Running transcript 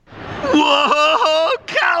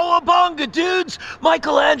Cowabunga dudes!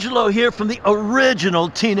 Michelangelo here from the original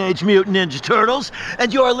Teenage Mutant Ninja Turtles,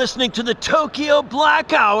 and you are listening to the Tokyo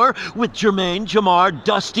Black Hour with Jermaine, Jamar,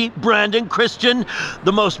 Dusty, Brandon, Christian,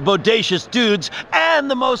 the most bodacious dudes,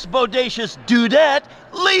 and the most bodacious dudette,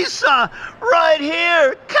 Lisa, right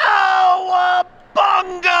here!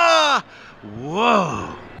 Cowabunga!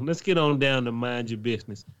 Whoa! Let's get on down to mind your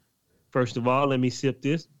business. First of all, let me sip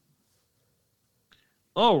this.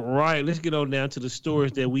 All right, let's get on down to the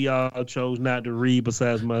stories that we all chose not to read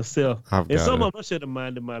besides myself. And some of them should have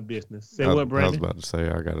minded my business. Say what, Brandon? I was about to say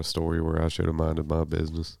I got a story where I should have minded my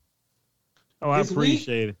business. Oh, I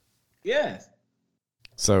appreciate it. Yes.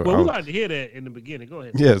 So we like to hear that in the beginning. Go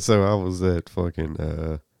ahead. Yeah, so I was at fucking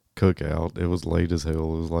cookout. It was late as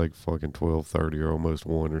hell. It was like fucking 12:30 or almost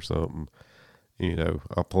 1 or something. You know,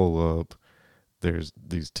 I pull up. There's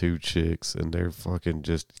these two chicks, and they're fucking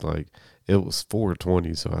just like, it was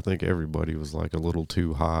 4:20, so I think everybody was like a little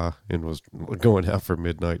too high and was going out for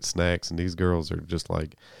midnight snacks. And these girls are just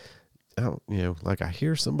like, I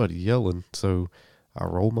hear somebody yelling, so I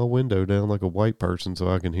roll my window down like a white person so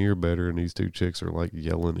I can hear better. And these two chicks are like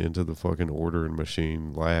yelling into the fucking ordering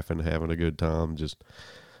machine, laughing, having a good time, just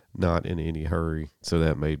not in any hurry. So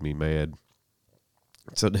that made me mad.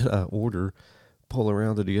 So then I pull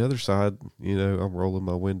around to the other side, I'm rolling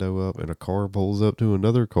my window up and a car pulls up to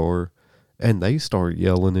another car and they start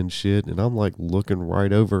yelling and shit. And I'm like looking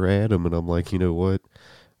right over at them and I'm like, you know what?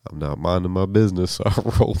 I'm not minding my business. So I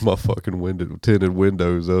rolled my fucking tinted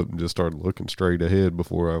windows up and just started looking straight ahead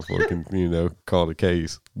before I fucking, caught a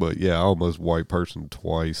case. But yeah, I almost white person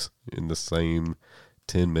twice in the same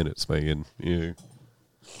 10 minutes, man. Yeah.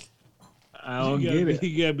 I don't get it.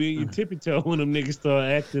 You gotta be on your tippy toe when them niggas start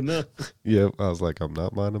acting up. Yep, I was like, I'm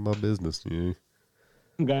not minding my business. Yeah.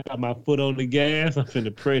 Got my foot on the gas. I'm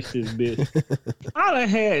finna press this bitch. I done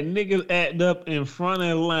had niggas act up in front of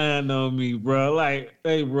the line on me, bro. Like,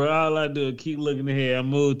 hey, bro, all I do is keep looking ahead. I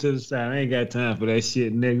move to the side. I ain't got time for that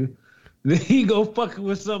shit, nigga. Then he go fucking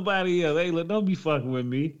with somebody else. Hey, look, don't be fucking with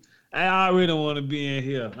me. I already don't want to be in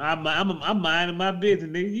here. I'm minding my business,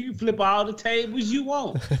 nigga. You can flip all the tables you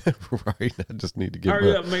want. Right. I just need to get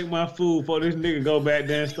hurry up, make my food before this nigga go back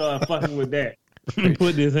there and start fucking with that.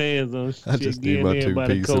 Put his hands on shit. I just need my 2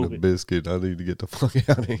 pieces and a biscuit. I need to get the fuck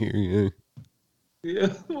out of here. Yeah,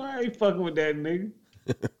 why are you fucking with that nigga?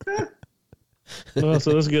 Well,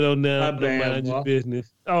 so let's get on down to mind your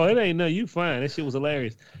business. Oh, it ain't nothing. You fine. That shit was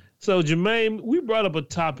hilarious. So, Jermaine, we brought up a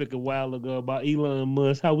topic a while ago about Elon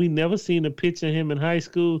Musk, how we never seen a picture of him in high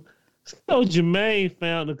school. So, Jermaine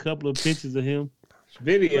found a couple of pictures of him.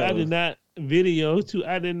 Video. I did not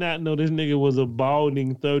know this nigga was a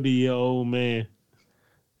balding 30-year-old man.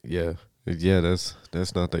 Yeah. Yeah, that's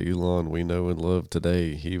not the Elon we know and love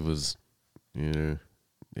today. He was,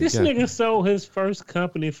 This nigga sold his first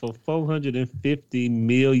company for $450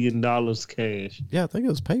 million cash. Yeah, I think it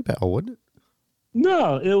was PayPal, wasn't it?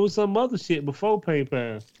 No, it was some other shit before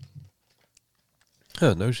PayPal.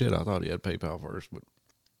 Huh, no shit. I thought he had PayPal first, but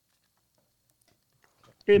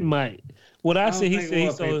it might. What I said, he said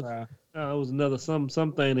he sold. It was another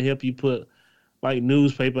something to help you put like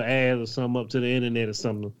newspaper ads or something up to the internet or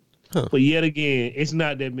something. Huh. But yet again, it's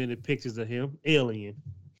not that many pictures of him. Alien.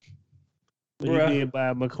 When he did buy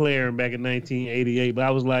a McLaren back in 1988, but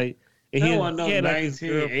I was like. No one knows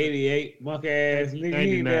 1988, muck ass nigga.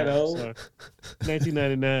 He ain't that old.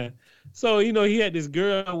 1999. So, he had this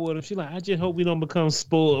girl with him. She like, I just hope we don't become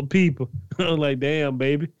spoiled people. I was like, damn,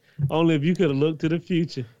 baby. Only if you could have looked to the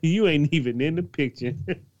future. You ain't even in the picture.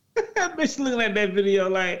 That bitch looking at that video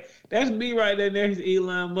like, that's me right there next to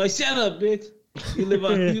Elon Musk. Shut up, bitch. You live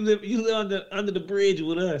under the bridge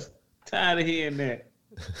with us. Tired of hearing that.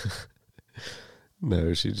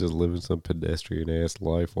 No, she's just living some pedestrian-ass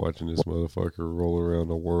life watching this motherfucker roll around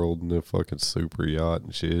the world in a fucking super yacht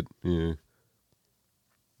and shit. Yeah.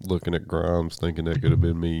 Looking at Grimes thinking that could have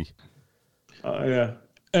been me. Oh, yeah.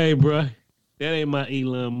 Hey, bro. That ain't my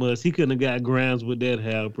Elon Musk. He couldn't have got Grimes with that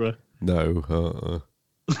house, bro. No,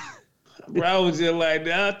 Bro, I was just like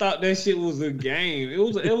that. I thought that shit was a game. It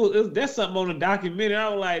was that's something on the documentary. I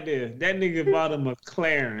was like this. That nigga bought a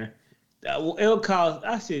McLaren. It'll cost.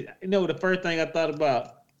 I said, the first thing I thought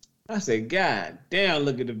about. I said, God damn,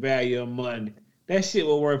 look at the value of money. That shit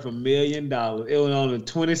was worth $1 million. It was only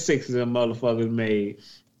 26 of them motherfuckers made.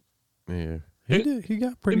 Yeah, he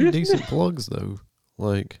got pretty decent plugs though.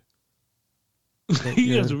 Like,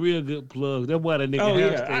 he has a real good plug. That's why that nigga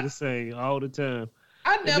hair stay the same all the time.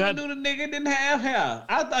 I never knew the nigga didn't have hair.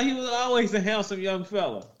 I thought he was always a handsome young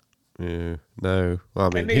fella. Yeah, no. I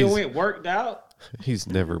mean, that nigga worked out. He's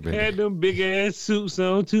never been. Had them big ass suits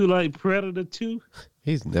on too, like Predator 2.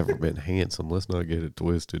 He's never been handsome. Let's not get it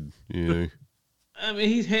twisted. You know. I mean,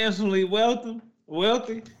 he's handsomely wealthy.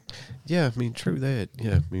 Yeah, I mean, true that.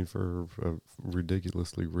 Yeah, I mean, for a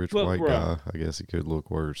ridiculously rich But, white bro, guy, I guess he could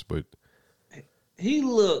look worse. But he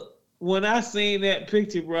looked, when I seen that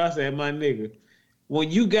picture, bro, I said, my nigga,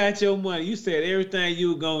 when you got your money, you said everything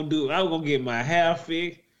you were going to do. I was going to get my hair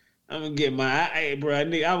fixed. I'm going to get hey, bro,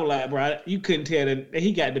 nigga, I was like, bro, you couldn't tell that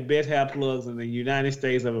he got the best hair plugs in the United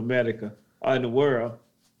States of America or in the world.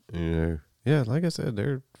 you know, yeah, like I said,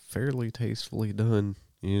 they're fairly tastefully done.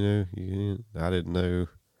 You know, I didn't know.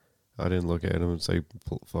 I didn't look at them and say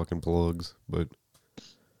fucking plugs, but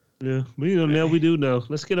Yeah, we don't know. We do know.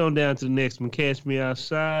 Let's get on down to the next one. Catch Me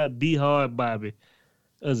Outside, Be Hard Bobby.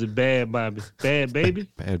 Is it Bad Bobby? Bad Baby?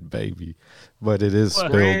 bad baby. But it is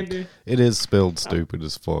spelled. Brandon, It is spelled stupid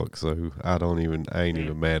as fuck. So I ain't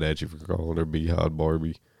even mad at you for calling her Be Hard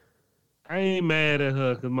Barbie. I ain't mad at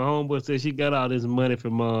her because my homeboy said she got all this money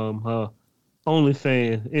from her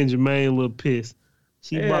OnlyFans, and Jermaine a little pissed.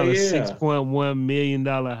 She Hell bought a yeah. $6.1 million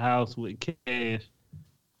house with cash.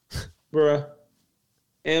 bro,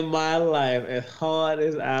 in my life, as hard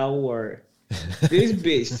as I work, this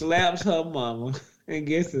bitch slaps her mama and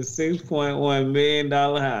gets a $6.1 million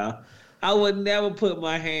house. I would never put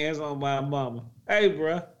my hands on my mama. Hey,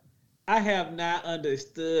 bro, I have not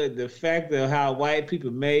understood the fact of how white people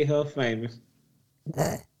made her famous.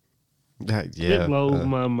 Yeah, It blows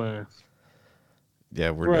my mind. yeah,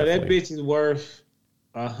 we're Bro, that definitely. bitch is worth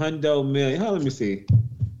 $100 million. Hold on, let me see.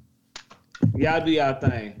 Y'all do y'all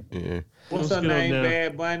thing. Yeah. What's Let's her get on name, down.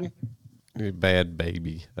 Bad Bunny? Bad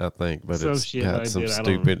Baby, I think, but Some it's shit got like some that, I don't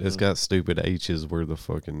stupid. know. It's got stupid H's where the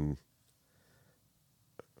fucking.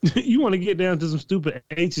 You want to get down to some stupid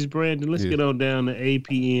H's, Brandon? Let's Yeah. get on down to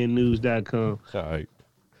apnnews.com. All right.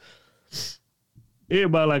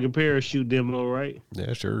 Everybody like a parachute demo, right?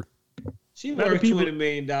 Yeah, sure. She Now the worth people- $20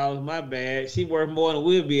 million. My bad. She worth more than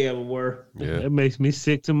we'll be able to worth. Yeah, That makes me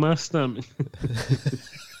sick to my stomach.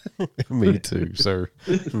 me too, sir.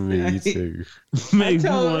 Me too. Makes me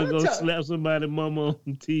told- want to I go told- slap somebody mama on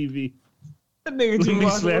TV. That nigga Let me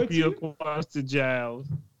Jamartha, slap what you you? across the jowls.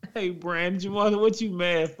 Hey, Brandon Jamartha, what you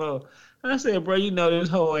mad for? I said, bro, you know this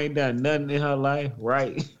hoe ain't done nothing in her life,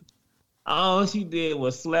 right? All she did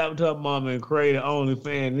was slapped her mama and created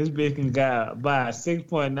OnlyFans. This bitch can buy a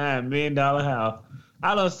 $6.9 million house.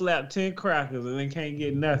 I done slapped 10 crackers and they can't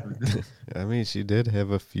get nothing. I mean, she did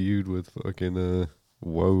have a feud with fucking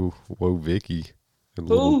Whoa Vicky and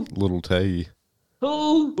Who? little Tay.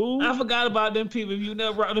 Who? I forgot about them people. If you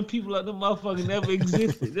never brought them people up, them motherfuckers never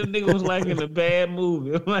existed. Them niggas was like in a bad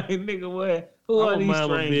movie. I'm like, nigga, what? Who I are don't these mind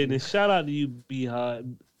my strangers? business. Shout out to you, Be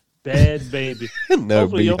Hard. Bad baby. No,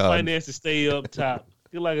 Hopefully your Beehive. finances stay up top.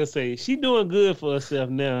 Like I say, she doing good for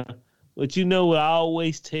herself now. But you know what I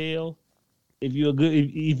always tell? If you're good,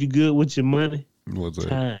 if you're good with your money, What's that?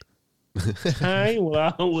 time. Time will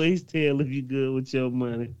always tell if you're good with your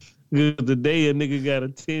money. Because today a nigga got a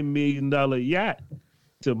 $10 million yacht.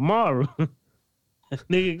 Tomorrow, a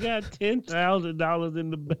nigga got $10,000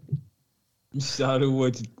 in the bank. Shout out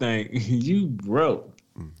what you think. You broke.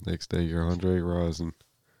 Next day, you're Andre Rison.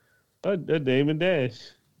 That Damon Dash.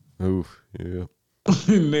 Oof, yeah.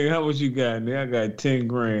 Nigga, how much you got? Nigga, I got 10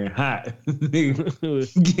 grand. Hot.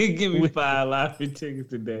 Nigga, give me 5 lottery tickets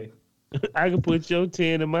today. I can put your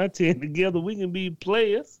 10 and my 10 together. We can be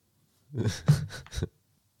players.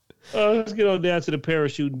 Let's get on down to the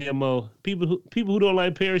parachute demo. People who don't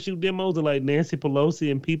like parachute demos are like Nancy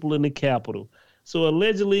Pelosi and people in the Capitol. So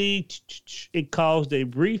allegedly, it caused a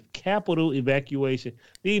brief Capitol evacuation.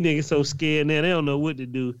 These niggas so scared now they don't know what to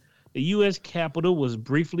do. The U.S. Capitol was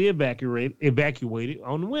briefly evacuated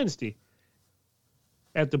on Wednesday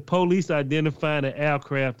after police identified an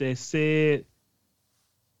aircraft that said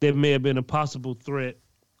there may have been a possible threat.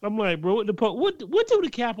 I'm like, bro, what do the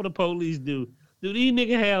Capitol Police do? Do these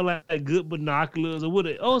niggas have like good binoculars or what?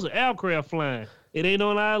 Oh, it's an aircraft flying. It ain't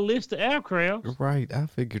on our list of aircraft. Right, I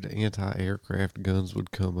figured anti-aircraft guns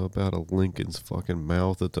would come up out of Lincoln's fucking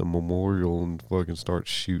mouth at the memorial and fucking start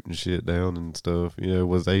shooting shit down and stuff. You know,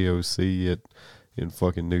 was AOC in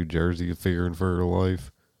fucking New Jersey fearing for her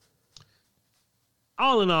life?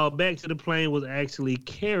 All in all, back to the plane was actually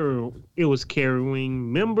carrying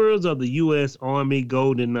members of the U.S. Army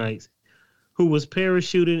Golden Knights, who was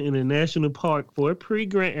parachuting in a national park for a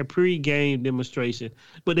pre-game demonstration.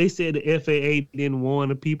 But they said the FAA didn't warn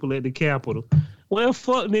the people at the Capitol. Well,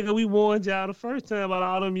 fuck, nigga, we warned y'all the first time about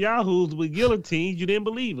all them yahoos with guillotines. You didn't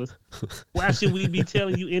believe us. Why should we be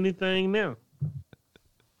telling you anything now?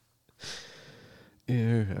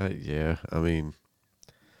 Yeah, I mean,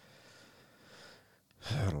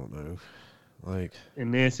 I don't know. Like,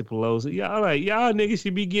 and Nancy Pelosi. Y'all niggas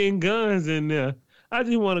should be getting guns in there. I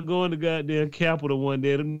just want to go in the goddamn Capitol one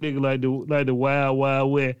day. Them niggas like the Wild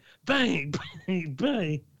Wild West. Bang, bang,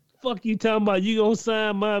 bang. Fuck you talking about? You gonna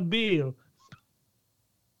sign my bill?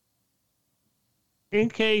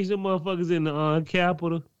 Encage them motherfuckers in the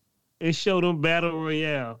Capitol and show them Battle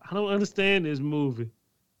Royale. I don't understand this movie.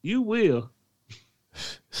 You will.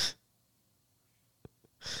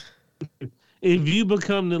 If you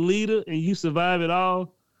become the leader and you survive it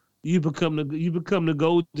all, you become the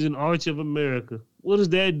golden arch of America. What does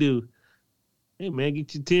that do? Hey man,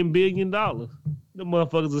 get you $10 billion. The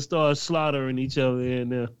motherfuckers will start slaughtering each other in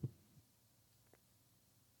there.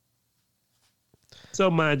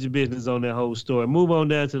 So mind your business on that whole story. Move on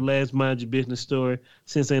down to the last mind your business story.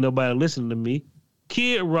 Since ain't nobody listening to me,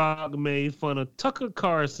 Kid Rock made fun of Tucker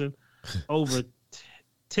Carlson over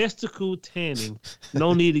testicle tanning.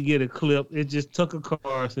 No need to get a clip. It's just Tucker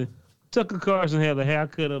Carlson. Tucker Carlson had the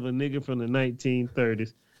haircut of a nigga from the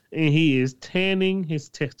 1930s, and he is tanning his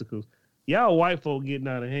testicles. Y'all white folk getting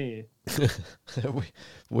out of hand.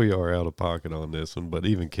 we are out of pocket on this one, but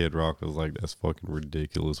even Kid Rock was like, "That's fucking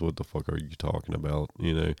ridiculous. What the fuck are you talking about?"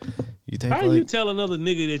 You know, you take how you tell another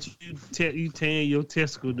nigga that you tan your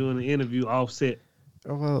testicle during the interview offset?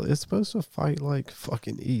 Oh, well, it's supposed to fight like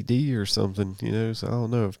fucking ED or something, you know. So I don't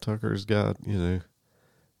know if Tucker's got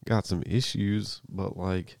some issues, but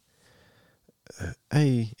like,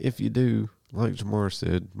 A, if you do, like Jamar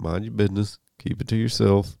said, mind your business, keep it to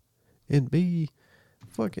yourself, and B,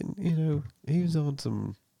 fucking, he was on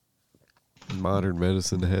some modern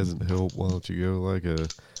medicine that hasn't helped. Why don't you go like a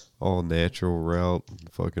all natural route,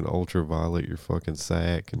 fucking ultraviolet your fucking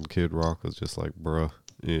sack? And Kid Rock was just like, bruh,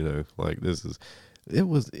 like this is. It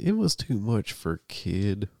was too much for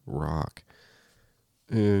Kid Rock.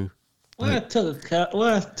 Why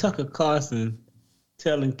is Tucker Carlson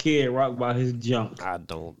telling Kid Rock about his junk? I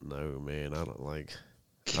don't know, man. I don't like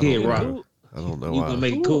Kid Rock. I don't know. You gonna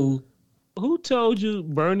make it cool? Who told you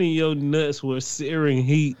burning your nuts was searing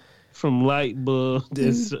heat from light bulbs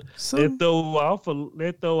that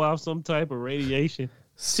throw off some type of radiation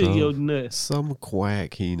to your nuts? Some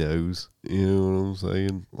quack he knows. You know what I'm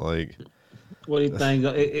saying? Like. What do you think?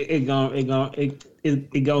 It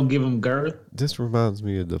gonna give him girth? This reminds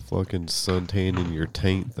me of the fucking suntanning your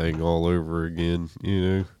taint thing all over again,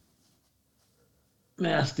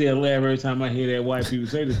 Man, I still laugh every time I hear that white people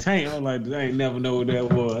say the taint. I'm like, I ain't never know what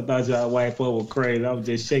that was. I thought y'all white folk were crazy. I was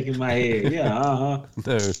just shaking my head. Yeah,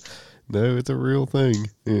 No, it's a real thing.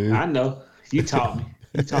 Yeah. I know. You taught me.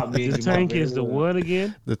 You taught me. The taint is the what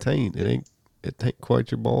again? The taint. It ain't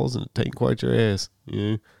quite your balls and it ain't quite your ass.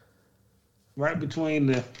 Yeah. Right between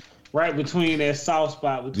that soft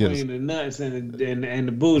spot between the nuts and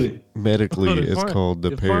the booty. Medically, it's called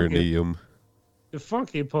the perineum. The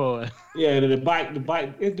funky part. Yeah, the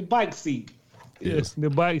bike seat. Yes, the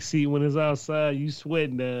bike seat when it's outside, you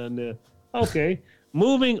sweating down there. Okay,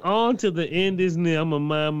 moving on to the end is near. I'm gonna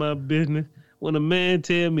mind my business. When a man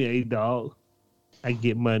tell me, "Hey, dog, I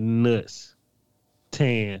get my nuts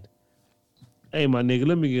tanned." Hey, my nigga,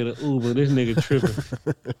 let me get an Uber. This nigga tripping.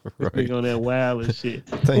 Right. This nigga on that wild and shit.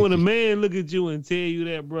 When a man look at you and tell you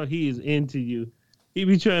that, bro, he is into you. He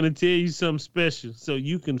be trying to tell you something special so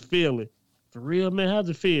you can feel it. For real, man, how's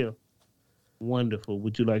it feel? Wonderful.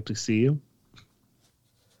 Would you like to see him?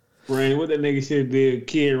 Brain, what that nigga should did,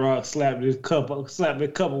 Kid Rock slapped the cup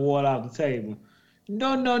of water off the table.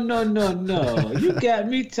 No. You got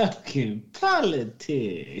me talking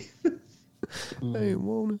politics. I ain't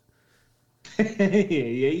want it.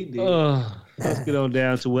 yeah, you did. Let's get on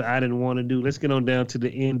down to what I didn't want to do. Let's get on down to the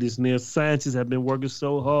end. This near scientists have been working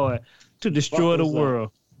so hard to destroy the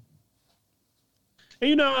world.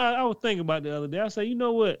 And I was thinking about the other day. I said, you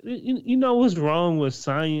know what? You know what's wrong with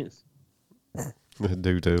science?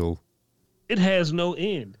 Do tell. It has no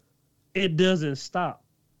end. It doesn't stop.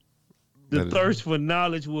 The thirst for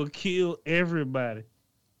knowledge will kill everybody.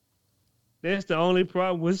 That's the only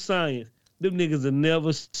problem with science. Them niggas will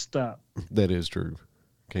never stop. That is true.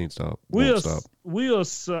 Can't stop. We Won't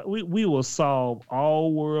stop. We will solve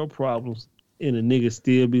all world problems, and the niggas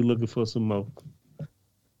still be looking for some more.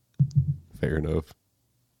 Fair enough.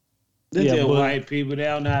 They're white people. They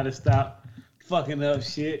don't know how to stop fucking up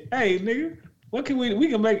shit. Hey, nigga, what can we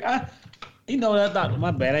can make? What I thought?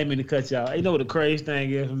 My bad. I ain't mean to cut y'all. You know what the crazy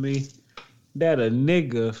thing is for me? That a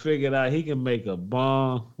nigga figured out he can make a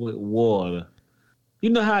bomb with water. You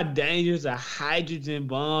know how dangerous a hydrogen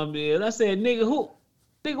bomb is? I said, nigga,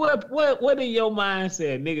 what in your mind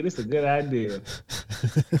said, nigga, this is a good idea?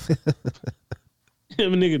 A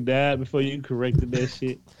nigga died before you corrected that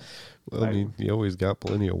shit. Well, I mean, you always got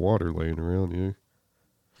plenty of water laying around,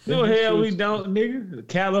 No hell we don't, nigga.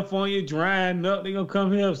 California drying up. They gonna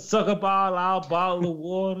come here suck up all our bottle of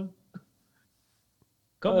water.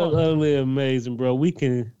 Come on. Utterly amazing, bro.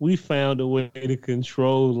 We found a way to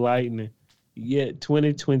control lightning. Yet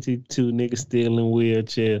 2022 niggas still in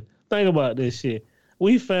wheelchairs. Think about this shit.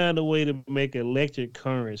 We found a way to make electric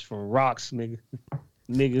currents from rocks, nigga.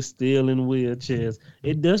 Niggas still in wheelchairs.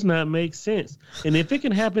 It does not make sense. And if it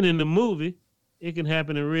can happen in the movie, it can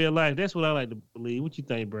happen in real life. That's what I like to believe. What you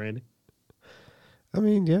think, Brandon? I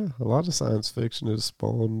mean, yeah, a lot of science fiction has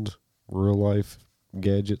spawned real life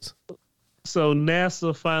gadgets. So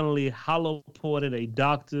NASA finally holoported a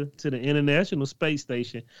doctor to the International Space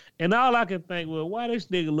Station. And all I can think, well, why this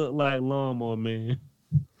nigga look like Lawnmower Man?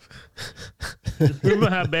 Remember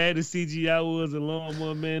how bad the CGI was in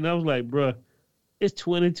Lawnmower Man? I was like, bro, it's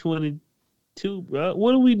 2022, bro.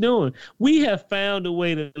 What are we doing? We have found a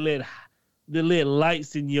way to let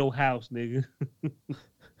lights in your house, nigga.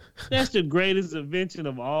 That's the greatest invention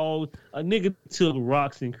of all. A nigga took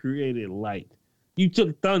rocks and created light. You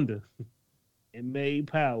took thunder and made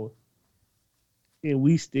power. And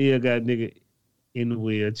we still got nigga in the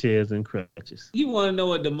wheelchairs and crutches. You want to know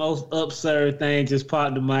what the most absurd thing just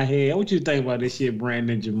popped in my head? What you think about this shit,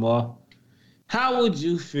 Brandon Jamar? How would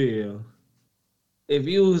you feel if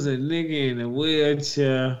you was a nigga in a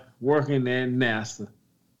wheelchair working at NASA?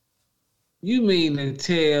 You mean to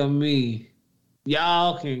tell me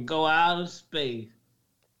y'all can go out of space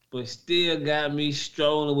but still got me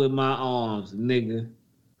strolling with my arms, nigga?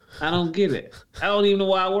 I don't get it. I don't even know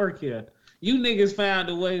why I work here. You niggas found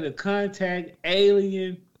a way to contact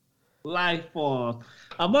alien life forms.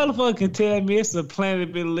 A motherfucker can tell me it's a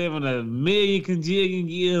planet been living a million cajillion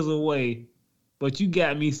years away, but you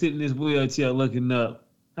got me sitting in this wheelchair looking up.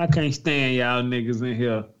 I can't stand y'all niggas in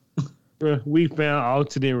here. Bro, we found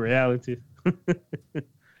alternate reality.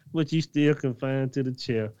 But you still confined to the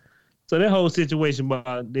chair. So that whole situation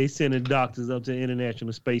about they sending doctors up to the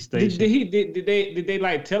International Space Station. Did they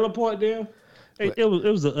like teleport there? It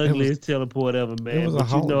was the ugliest teleport ever, man. It was but a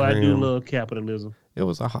hologram. You know I do love capitalism. It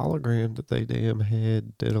was a hologram that they damn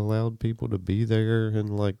had that allowed people to be there in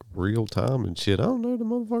like real time and shit. I don't know, the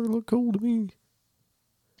motherfucker looked cool to me.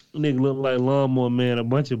 Nigga look like Lawnmower Man, a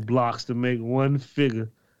bunch of blocks to make one figure.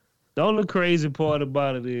 The only crazy part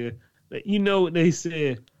about it is that you know what they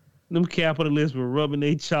said. Them capitalists were rubbing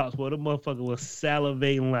their chops while the motherfucker was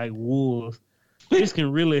salivating like wolves. This can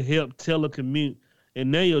really help telecommute. And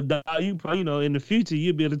now your doctor, you probably, in the future,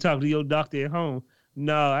 you'll be able to talk to your doctor at home.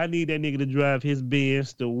 No, I need that nigga to drive his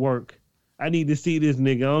Benz to work. I need to see this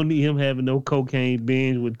nigga. I don't need him having no cocaine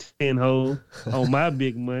binge with 10 hoes on my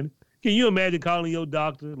big money. Can you imagine calling your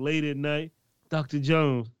doctor late at night? Dr.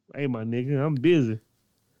 Jones, hey, my nigga, I'm busy.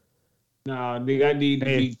 Nah, nigga, I need to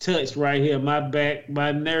be touched right here. My back,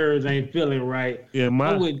 my nerves ain't feeling right. Yeah,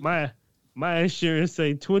 my insurance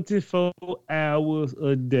say 24 hours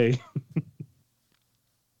a day.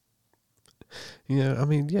 Yeah, I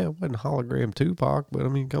mean, yeah, it wasn't hologram Tupac, but I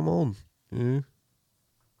mean, come on. Yeah.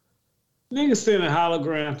 Nigga sending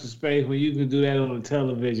holograms to space when you can do that on the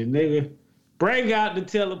television, nigga. Bring out the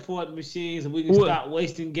teleport machines and we can stop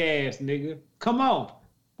wasting gas, nigga. Come on.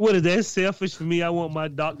 What is that selfish for me? I want my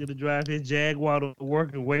doctor to drive his Jaguar to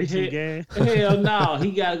work and waste some gas. Hell no,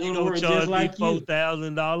 he gotta go to work just like you.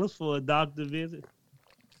 $4,000 for a doctor visit.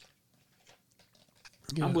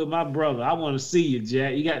 Yeah. I'm with my brother. I want to see you,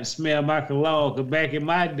 Jack. You got to smell my cologne. Cause back in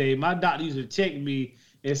my day, my doctor used to check me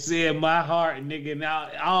and said my heart, nigga, and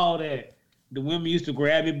all that. The women used to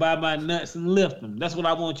grab me by my nuts and lift them. That's what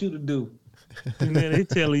I want you to do. And then they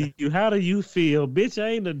telling you, how do you feel? Bitch, I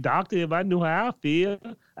ain't a doctor. If I knew how I feel,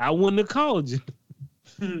 I wouldn't have called you.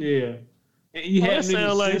 Yeah. And you have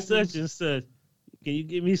sound like such and such. Can you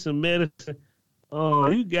give me some medicine? Oh,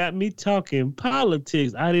 you got me talking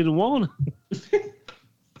politics. I didn't want to.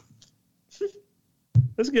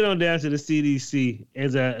 Let's get on down to the CDC.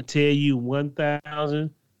 As I tell you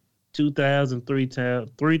 1,000, 2,000,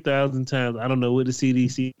 3,000 times. I don't know what the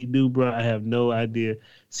CDC do, bro. I have no idea.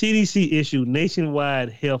 CDC issued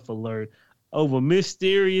nationwide health alert over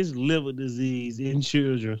mysterious liver disease in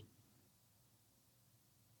children.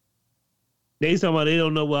 They talking about they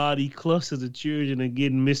don't know why all these clusters of children are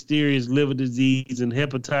getting mysterious liver disease and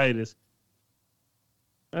hepatitis.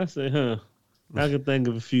 I say, I can think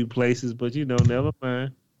of a few places, but never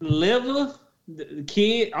mind. Liver? The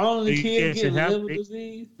kid, all the kids getting liver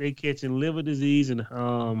disease? They catching liver disease and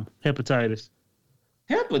hepatitis.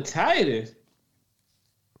 Hepatitis?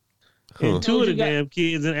 And two of the damn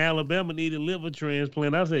kids in Alabama need a liver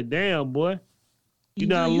transplant. I said, damn, boy. You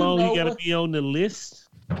know how long you got to be on the list?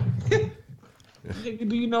 Do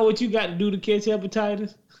you know what you got to do to catch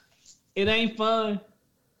hepatitis? It ain't fun.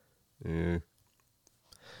 Yeah.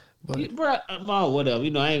 But Yeah, bro, whatever.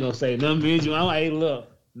 You know, I ain't gonna say nothing. Visual. I'm like, hey,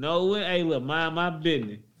 look, no, hey, look, mind my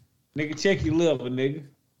business, nigga. Check your liver, nigga.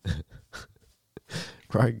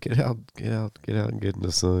 right, get out and get in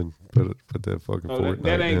the sun. Put that fucking Fortnite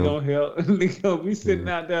That ain't down. gonna help. Nigga gonna be sitting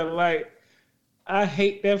out there like, I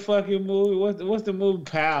hate that fucking movie. What's the movie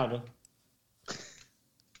Powder?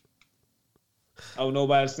 Oh,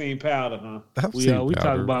 nobody's seen Powder, huh? I've We seen we talk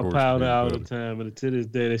Powder, of about course, powder man, all but the time, but to this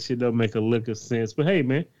day, that shit don't make a lick of sense. But hey,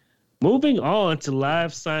 man, moving on to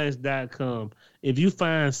livescience.com. If you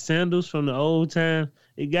find sandals from the old time,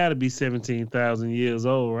 it got to be 17,000 years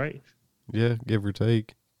old, right? yeah, give or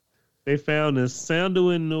take. They found a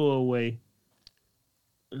sandal in Norway.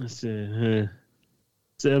 I said,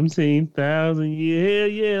 17,000 years. Hell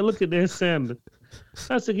yeah, look at that sandal.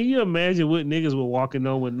 I said, can you imagine what niggas were walking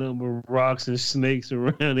on with nothing but rocks and snakes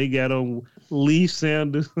around? They got on leaf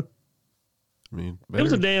sandals. I mean, It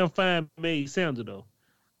was a better- damn fine made sandal, though.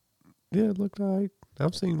 yeah, it looked like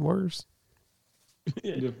I've seen worse.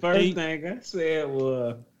 The first thing I said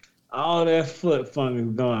was, all that foot funk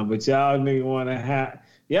is gone, but y'all nigga wanna have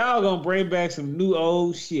y'all gonna bring back some new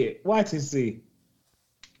old shit. Watch and see.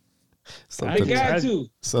 They Something, got to.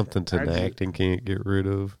 something acting can't get rid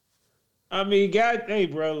of. I mean, hey,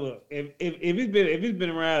 bro, look. If it's been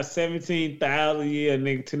around 17,000 years,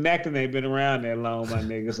 nigga, Tenactin ain't been around that long, my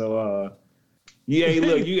nigga. So,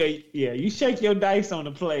 you shake your dice on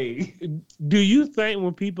the plague. Do you think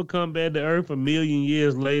when people come back to Earth a million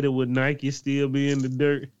years later, would Nike still be in the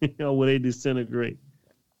dirt, or will they disintegrate?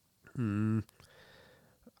 Good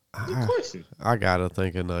question. I gotta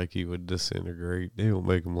think a Nike would disintegrate. They don't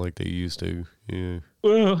make them like they used to. Yeah.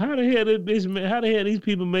 Well, how the hell these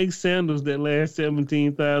people make sandals that last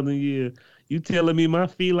 17,000 years? You telling me my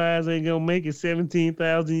felines ain't gonna make it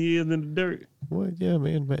 17,000 years in the dirt? Well, yeah,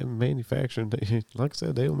 man. Manufacturing, like I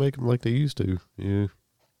said, they don't make them like they used to. Yeah.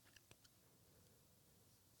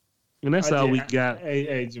 And that's all we got.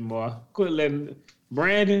 Hey, Jamal, quit letting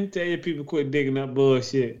Brandon tell your people quit digging up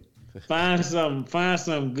bullshit. Find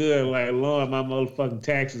something good like Lord my motherfucking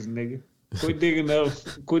taxes, nigga. Quit digging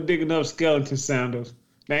up skeleton sandals.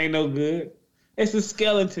 That ain't no good. It's a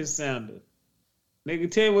skeleton sandal. Nigga,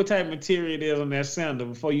 tell me what type of material it is on that sandal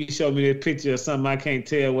before you show me that picture of something I can't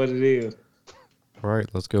tell what it is. All right,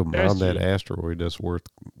 let's go mine That's that true. asteroid that's worth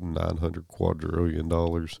 $900 quadrillion.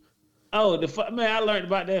 Oh, man, I learned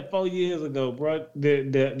about that 4 years ago, bro.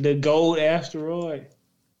 The gold asteroid.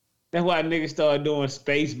 That's why niggas started doing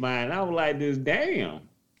space mining. I was like, this damn.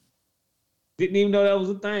 Didn't even know that was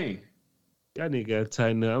a thing. Y'all nigga gotta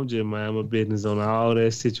tighten up. I'm just minding my business on all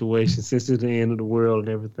that situation since it's the end of the world and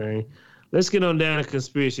everything. Let's get on down to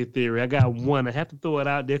conspiracy theory. I got one. I have to throw it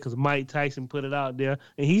out there because Mike Tyson put it out there,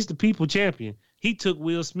 and he's the people champion. He took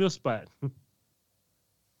Will Smith's spot.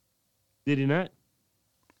 Did he not?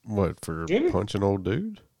 What, for Did he? punching old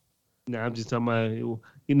dude? No, I'm just talking about,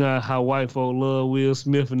 you know how white folk love Will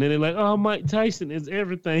Smith, and then they're like, oh, Mike Tyson is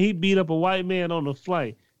everything. He beat up a white man on the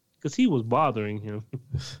flight because he was bothering him.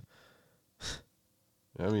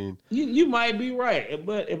 I mean, You might be right,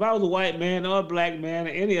 but if I was a white man or a black man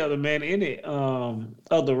or any other man, any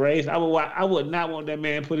other race, I would not want that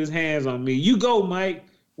man to put his hands on me. You go, Mike,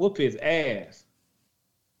 whoop his ass.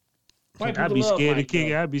 White I'd people be love scared to Mike, kick.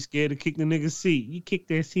 though. I'd be scared to kick the nigga's seat. You kick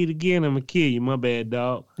that seat again, I'm gonna kill you. My bad,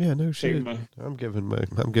 dog. yeah, no shit. man. I'm giving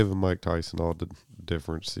Mike Tyson all the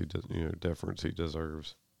deference he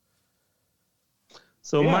deserves.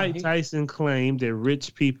 So Yeah, Mike Tyson claimed that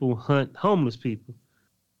rich people hunt homeless people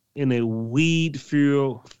in a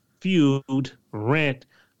weed-fueled rant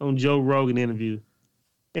on Joe Rogan interview.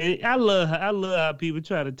 And I love how people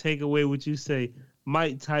try to take away what you say.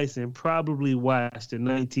 Mike Tyson probably watched the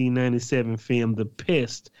 1997 film The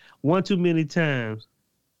Pest one too many times.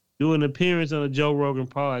 Do an appearance on a Joe Rogan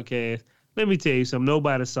podcast. Let me tell you something.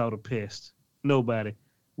 Nobody saw The Pest. Nobody.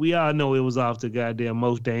 We all know it was off the goddamn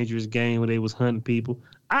Most Dangerous Game where they was hunting people.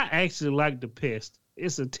 I actually like The Pest.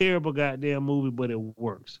 It's a terrible goddamn movie, but it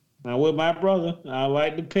works. Now with my brother, I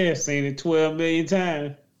like the pest. Seen it 12 million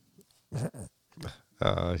times.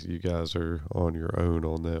 You guys are on your own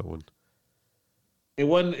on that one. It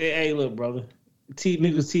wasn't. Hey, look, brother.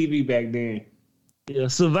 Niggas TV back then. Yeah,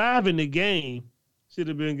 surviving the game should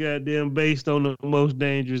have been goddamn based on the Most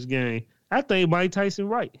Dangerous Game. I think Mike Tyson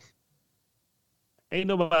right. Ain't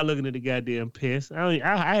nobody looking at the goddamn Pest.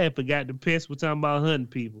 I had forgot the Pest was talking about hunting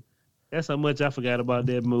people. That's how much I forgot about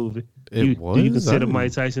that movie. Do you consider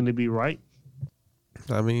Mike Tyson to be right?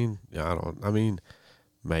 I mean,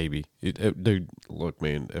 maybe. Dude, look,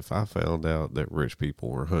 man, if I found out that rich people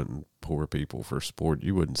were hunting poor people for sport,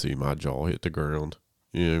 you wouldn't see my jaw hit the ground.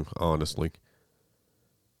 You know, honestly.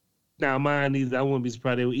 Now mine is I wouldn't be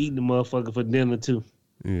surprised they were eating the motherfucker for dinner too.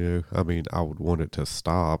 Yeah, I mean, I would want it to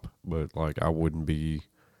stop, but like I wouldn't be,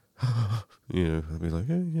 I'd be like,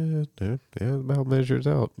 hey, yeah, about measures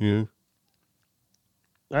out,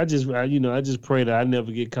 I just pray that I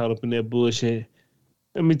never get caught up in that bullshit.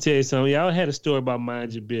 Let me tell you something. Y'all had a story about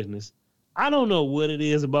mind your business. I don't know what it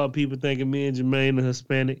is about people thinking me and Jermaine are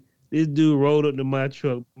Hispanic. This dude rolled up to my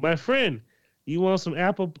truck. My friend, you want some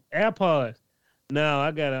AirPods? No,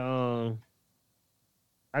 I got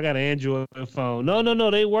an Android phone.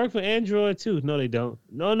 No, they work for Android too. No, they don't.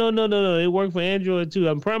 No, they work for Android too.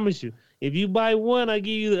 I promise you. If you buy one, I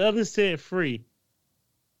give you the other set free.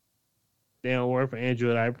 They don't work for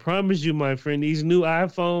Android. I promise you, my friend, these new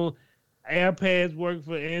iPhone AirPods work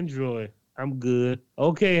for Android. I'm good.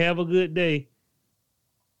 Okay, have a good day.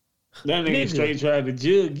 That nigga straight tried to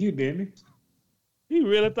jug you, didn't he? He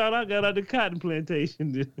really thought I got out the cotton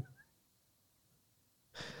plantation.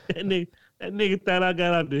 that nigga thought I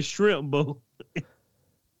got out the shrimp boat.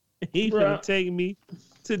 He finna take me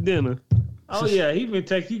to dinner. Oh, yeah, he finna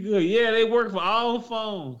take you good. Yeah, they work for all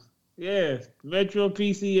phones. Yeah, Metro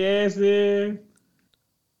PCS is.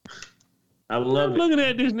 I love it. Looking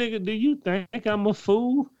at this nigga, do you think I'm a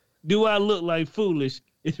fool? Do I look like foolish?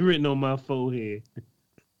 It's written on my forehead.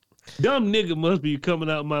 Dumb nigga must be coming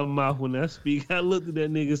out my mouth when I speak. I looked at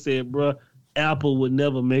that nigga and said, bro, Apple would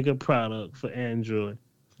never make a product for Android.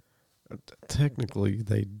 Technically,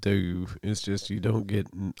 they do. It's just you don't get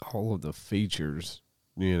all of the features,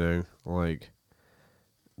 like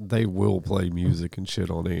they will play music and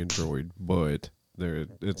shit on Android, but you're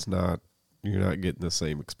not getting the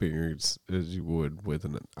same experience as you would with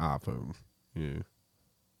an iPhone. Yeah.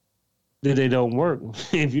 That they don't work.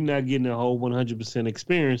 If you're not getting a whole 100%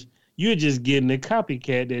 experience, you're just getting a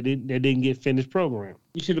copycat that didn't get finished program.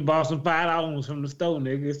 You should have bought some $5 from the store,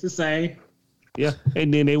 nigga. It's the same. Yeah,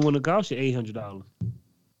 and then they want to cost you $800.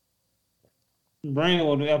 Brandon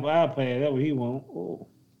want the Apple iPad. That's what he want. Oh.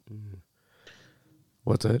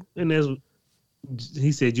 What's that? And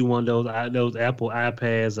he said you want those Apple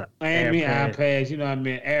iPads. I mean iPads. I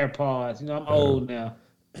mean AirPods. I'm old now.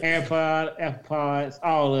 AirPods,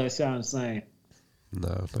 all that sound the same.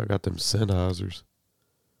 No, I got them Sennheisers.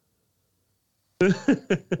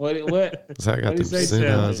 What? I got them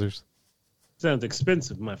Sennheisers. Sounds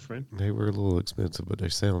expensive, my friend. They were a little expensive, but they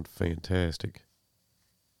sound fantastic.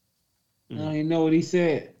 I don't even know what he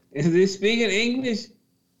said. Is he speaking English?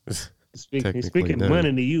 He's speaking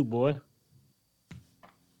money to you, boy.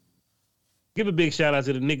 Give a big shout out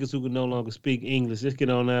to the niggas who can no longer speak English. Let's get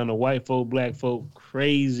on down to white folk, black folk,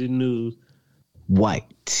 crazy news.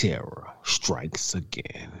 White terror strikes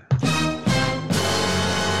again.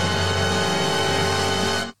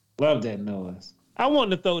 Love that noise. I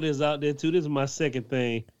wanted to throw this out there too. This is my second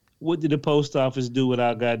thing. What did the post office do with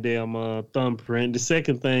our goddamn thumbprint? The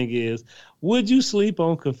second thing is, would you sleep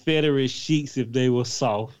on Confederate sheets if they were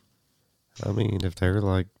soft? I mean, if they're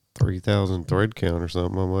like 3,000 thread count or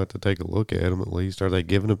something, I might have to take a look at them at least. Are they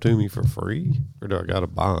giving them to me for free, or do I got to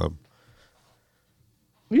buy them?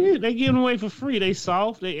 Yeah, they give them away for free. They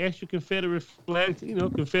soft. They extra Confederate flags,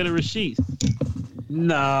 Confederate sheets.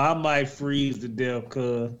 Nah, I might freeze to death,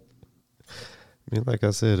 cuz. I mean, like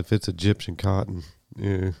I said, if it's Egyptian cotton,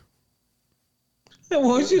 yeah. I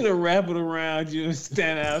want you to wrap it around you and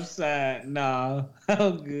stand outside. Nah,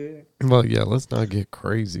 I'm good. Well, yeah, let's not get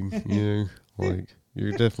crazy, like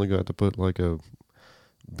you're definitely got to put like a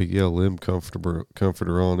BLM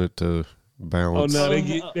comforter on it to balance. Oh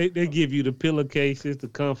no, they give you the pillowcases, the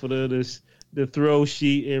comforter, the throw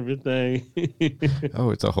sheet, everything.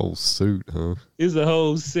 Oh, it's a whole suit, huh? It's a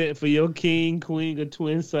whole set for your king, queen, or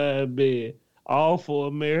twin side bed, all for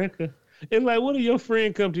America. It's like, what if your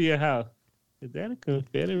friend come to your house? Is that a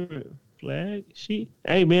Confederate flag sheet?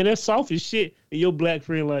 Hey man, that's soft as shit. And your black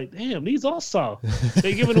friend like, damn, these are soft.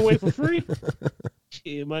 They giving away for free.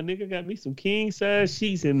 Shit, my nigga got me some king size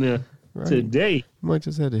sheets in there today. You might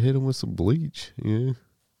just have to hit them with some bleach. Yeah.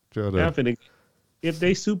 If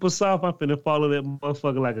they super soft, I'm finna follow that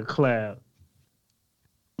motherfucker like a cloud.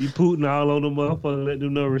 You Putin all on the motherfucker, let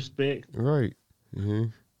them no respect. Right. Yeah.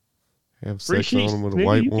 Have free sex sheets, on them with nigga, a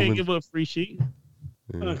white you woman. Can't give up free sheet.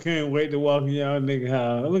 I can't wait to walk in y'all nigga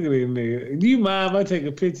house. Look at this nigga. Do you mind if I take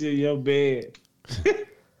a picture of your bed?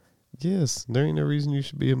 Yes, there ain't no reason you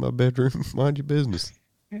should be in my bedroom. Mind your business.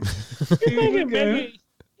 Megan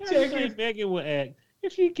will act.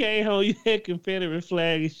 If she came home, you had Confederate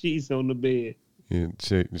flag and sheets on the bed. And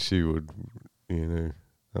she would,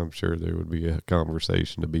 I'm sure there would be a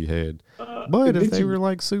conversation to be had. But if they were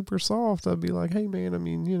like super soft, I'd be like, hey man, I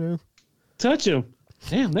mean, touch them.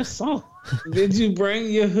 Damn, that's soft. Did you bring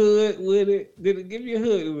your hood with it? Did it give you a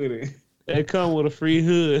hood with it? They come with a free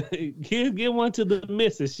hood. Give one to the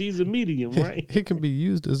missus. She's a medium, right? It can be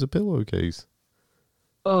used as a pillowcase.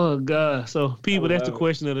 Oh, God. So, people, that's the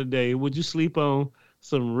question of the day. Would you sleep on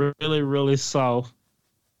some really, really soft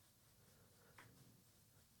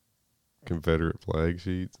Confederate flag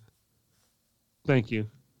sheets? Thank you.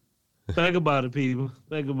 Think about it, people.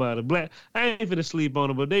 Think about it. Black. I ain't finna sleep on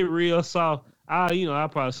them, but they real soft. I'll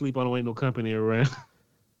probably sleep on them. Ain't no company around.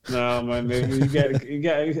 No, my nigga, you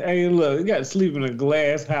got. Hey, look, you got to sleep in a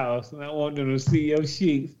glass house, and I want them to see your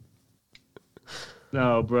sheets.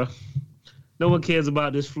 No, bro. No one cares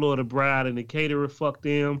about this Florida bride and the caterer. Fuck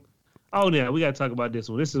them. Oh, yeah, we got to talk about this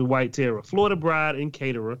one. This is White Terror. Florida bride and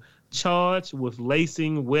caterer charged with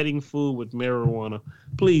lacing wedding food with marijuana.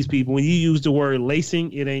 Please, people, when you use the word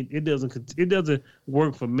lacing, it doesn't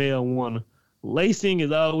work for marijuana. Lacing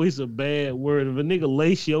is always a bad word. If a nigga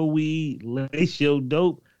lace your weed, lace your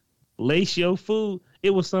dope, lace your food,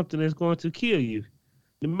 it was something that's going to kill you.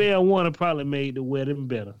 The marijuana probably made the wedding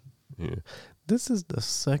better. Yeah. This is the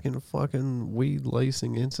second fucking weed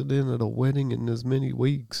lacing incident at a wedding in as many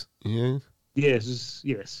weeks. Yeah. Yes.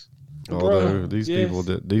 Although these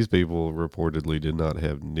yes. people reportedly did not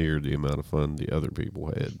have near the amount of fun the other people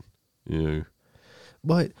had. You know.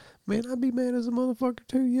 But man, I'd be mad as a motherfucker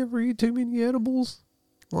too. You ever eat too many edibles?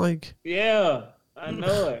 Like, Yeah, I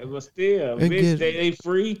know it, but still, bitch, they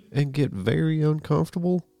free. And get very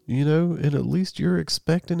uncomfortable, you know, and at least you're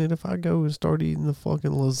expecting it. If I go and start eating the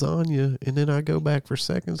fucking lasagna and then I go back for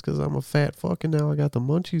seconds because I'm a fat fucking now I got the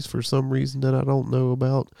munchies for some reason that I don't know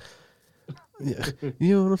about. Yeah.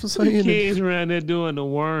 You know what I'm saying? Kids around there doing the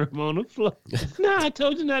worm on the floor. No, I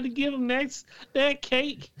told you not to give them that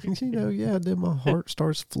cake. You know, yeah, then my heart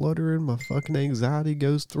starts fluttering, my fucking anxiety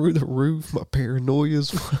goes through the roof, my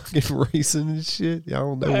paranoia's fucking racing and shit.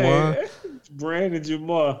 Y'all don't know why. Brandon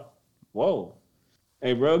Jamar. Whoa.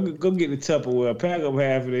 Hey, bro, go get the Tupperware. Pack up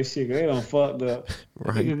half of this shit, 'cause they done fucked up.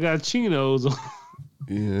 Right. Nigga got chinos on.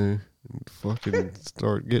 Yeah. Fucking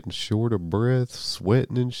start getting short of breath,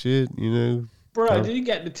 sweating and shit, you know. Bro, you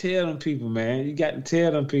got to tell them people, man. You got to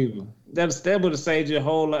tell them people. That would have saved your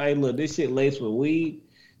whole life. Hey, look, this shit laced with weed.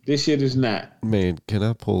 This shit is not. Man, can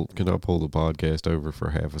I pull the podcast over for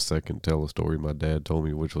half a second, tell a story my dad told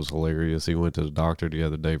me, which was hilarious. He went to the doctor the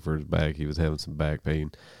other day for his back. He was having some back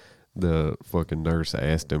pain. The fucking nurse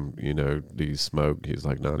asked him, you know, do you smoke? He's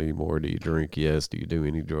like, not anymore. Do you drink? Yes. Do you do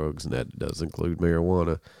any drugs? And that does include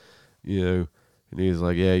marijuana. You know, and he was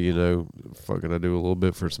like, yeah, you know, fucking I do a little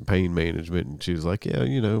bit for some pain management. And she was like, yeah,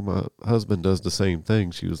 you know, my husband does the same thing.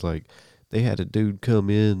 She was like, they had a dude come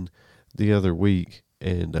in the other week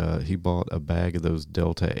and he bought a bag of those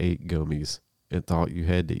Delta 8 gummies and thought you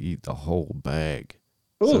had to eat the whole bag.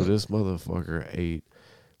 Ooh. So this motherfucker ate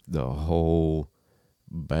the whole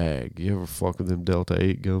bag. You ever fuck with them Delta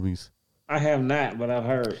 8 gummies? I have not, but I've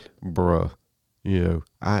heard. Bruh, you know,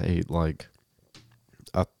 I ate like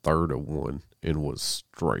a third of one and was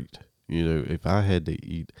straight. You know, if I had to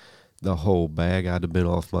eat the whole bag, I'd have been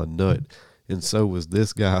off my nut. And so was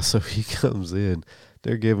this guy. So he comes in,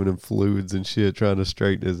 they're giving him fluids and shit, trying to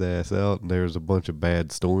straighten his ass out. And there's a bunch of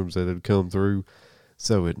bad storms that had come through.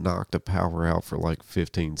 So it knocked the power out for like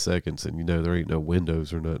 15 seconds. And, you know, there ain't no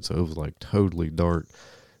windows or nothing. So it was like totally dark.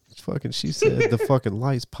 Fucking, she said the fucking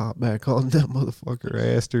lights popped back on. That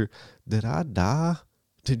motherfucker asked her, did I die?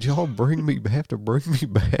 Did y'all have to bring me back? The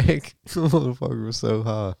motherfucker was so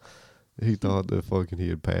high. He thought that fucking he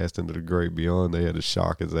had passed into the great beyond. They had to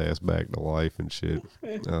shock his ass back to life and shit.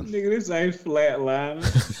 Nigga, this ain't flatlining.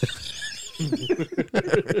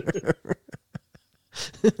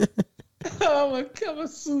 I'm gonna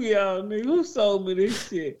sue y'all, nigga. Who sold me this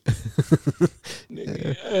shit?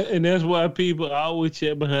 And that's why people always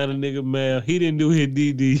check behind a nigga mouth. He didn't do his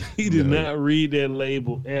DD. He did not read that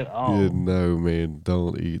label at all. Yeah, no, man.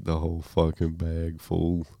 Don't eat the whole fucking bag,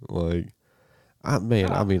 fool. Like, I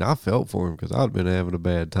mean, I felt for him because I'd been having a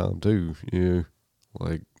bad time too. Yeah,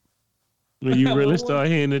 like. When you really start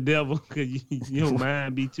hearing the devil because your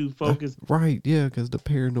mind be too focused. Right, yeah, because the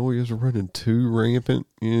paranoia's running too rampant.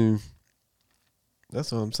 Yeah.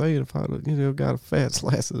 That's what I'm saying. If I, you know, got a fat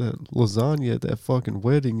slice of that lasagna at that fucking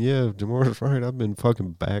wedding, yeah, Jamar's right. I've been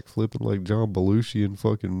fucking backflipping like John Belushi and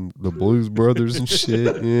fucking the Blues Brothers and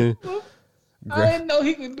shit. Yeah. I didn't know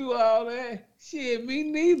he could do all that. Shit, me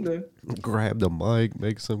neither. Grab the mic,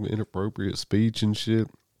 make some inappropriate speech and shit.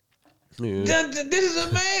 Yeah. This is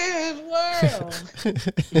a man's world.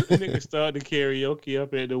 Niggas started the karaoke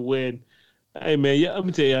up at the wedding. Hey, man, I'm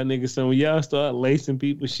going to tell y'all niggas something. When y'all start lacing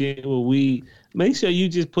people shit with weed, make sure you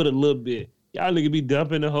just put a little bit. Y'all nigga be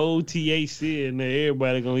dumping the whole THC in there.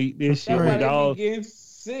 Everybody gonna eat this shit. Everybody The dog, be getting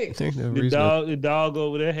sick. There ain't no reason. the dog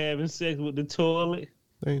over there having sex with the toilet.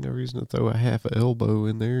 There ain't no reason to throw a half a elbow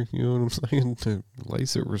in there. You know what I'm saying? To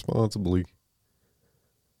lace it responsibly.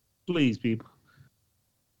 Please, people.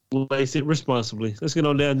 Lace it responsibly. Let's get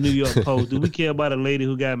on down to New York Post. Do we care about a lady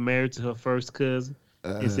who got married to her first cousin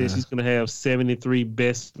and said she's going to have 73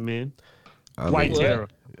 best men? White Terror.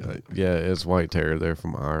 Yeah, it's White Terror. They're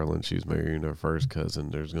from Ireland. She's marrying her first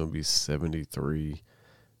cousin. There's going to be 73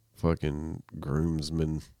 fucking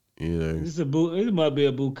groomsmen, you know. This might be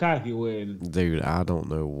a bukkake wedding. Dude, I don't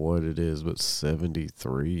know what it is, but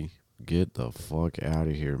 73? Get the fuck out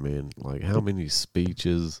of here, man. Like, how many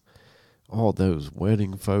speeches? All those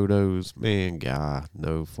wedding photos, man, guy,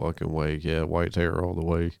 no fucking way. Yeah, White Terror all the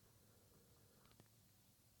way.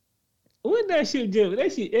 When that shit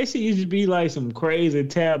used to be like some crazy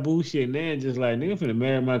taboo shit, and then just like, nigga finna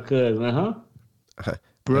marry my cousin, huh?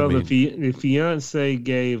 Brother, the fiance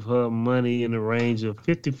gave her money in the range of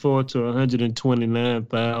 $54,000 to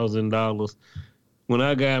 $129,000. When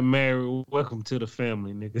I got married, welcome to the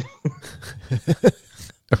family, nigga.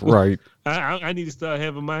 Right. I need to start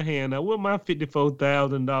having my hand out. What my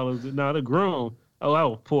 $54,000? Now the grown. Oh, I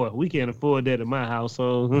was poor. We can't afford that in my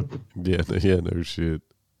household. Yeah, no shit.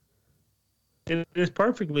 It's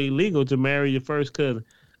perfectly legal to marry your first cousin.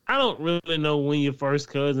 I don't really know when your first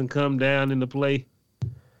cousin come down into play.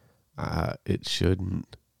 It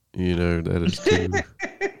shouldn't. You know, that is too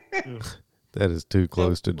that is too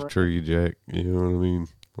close to the tree, Jack. You know what I mean?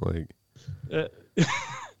 Like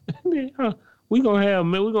we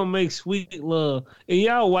gonna make sweet love. And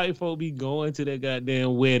y'all white folk be going to that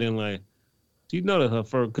goddamn wedding like, you know that her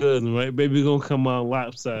first cousin, right? Baby gonna come out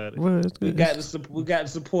lopsided. Well, We got to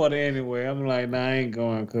support her anyway. I'm like, nah, I ain't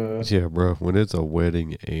going, cuz. yeah, bro. When it's a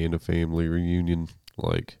wedding and a family reunion,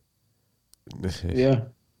 like, Yeah.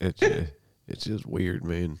 it's just weird,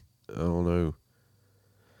 man. I don't know.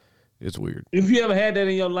 It's weird. If you ever had that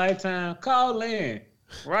in your lifetime, call in.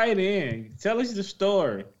 Write in. Tell us the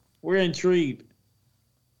story. We're intrigued.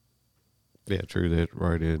 Yeah, true that.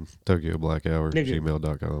 Right in Tokyo Black Hour,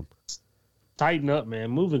 gmail.com. Tighten up,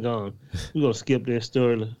 man. Moving on. We're going to skip that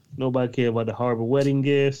story. Nobody care about the Harvard wedding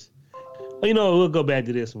guests. Well, you know, we'll go back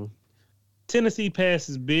to this one. Tennessee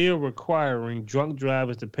passes bill requiring drunk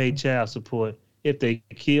drivers to pay child support if they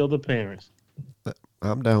kill the parents.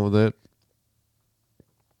 I'm down with that.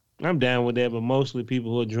 I'm down with that, but mostly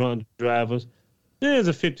people who are drunk drivers, there's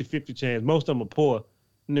a 50-50 chance. Most of them are poor.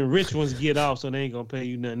 And the rich ones get off, so they ain't going to pay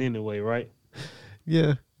you nothing anyway, right?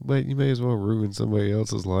 Yeah, but you may as well ruin somebody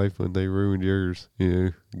else's life when they ruined yours. You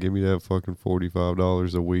know, give me that fucking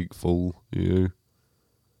 $45 a week, fool. You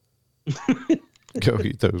know, go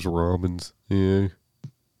eat those ramens. You know,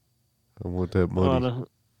 I want that money.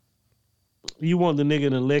 You want the nigga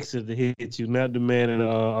in the Lexus to hit you, not the man in the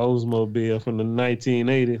Oldsmobile from the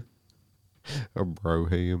 1980s. A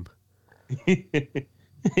Broham.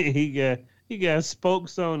 he got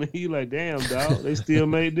spokes on it. He like, damn, dog, they still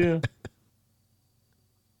made them.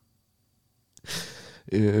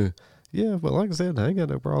 Yeah, but like I said, I ain't got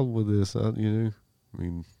no problem with this. I'm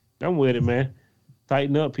with it, man.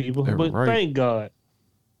 Tighten up, people. But right. Thank God.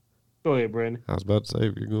 Go ahead, Brandon. I was about to say,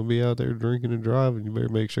 if you're going to be out there drinking and driving, you better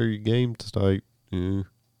make sure your game's tight. Yeah.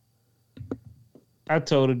 I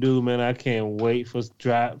told the dude, man, I can't wait for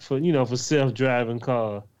self-driving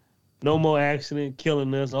car. No more accident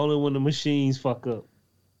killing us. Only when the machines fuck up.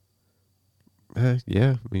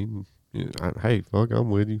 Yeah, I mean, hey, fuck, I'm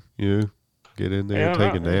with you. You know, get in there,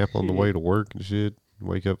 take a nap on the way to work and shit.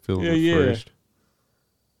 Wake up feeling refreshed. Yeah.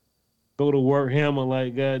 Go to work hammer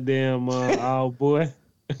like goddamn oh boy.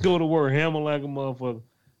 Go to work hammer like a motherfucker.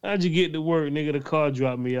 How'd you get to work, nigga? The car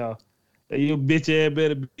dropped me off. Hey, your bitch ass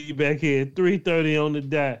better be back here at 3:30 on the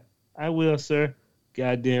dot. I will, sir.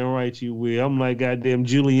 Goddamn right you will. I'm like goddamn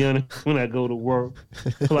Juliana when I go to work.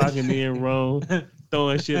 Clocking in wrong.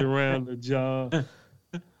 Throwing shit around the job.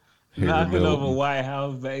 Knocking over White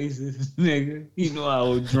House bases, nigga. You know I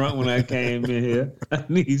was drunk when I came in here. I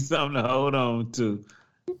need something to hold on to.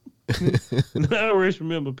 Now, Rich,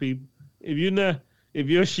 remember, people, if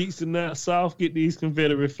your sheets are not soft, get these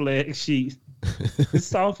Confederate flag sheets. It's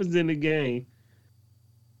soft as in the game.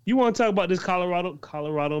 You want to talk about this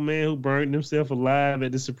Colorado man who burned himself alive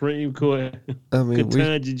at the Supreme Court? I mean,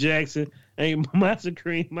 Ketanji Jackson ain't my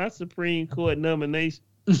Supreme Court nomination.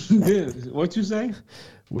 What you say?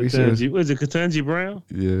 Was it Ketanji Brown?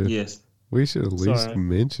 Yeah. Yes. We should at least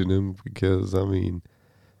mention him because, I mean,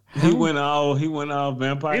 he went all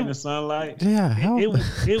Vampire in the Sunlight. Yeah,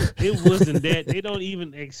 it wasn't that. They don't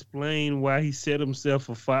even explain why he set himself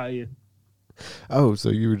afire. Oh, so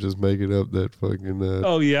you were just making up that fucking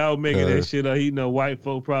Oh yeah, I was making that shit up. You know, white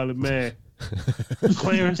folk probably mad.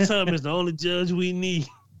 Clarence Thomas is the only judge we need.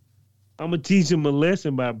 I'm gonna teach him a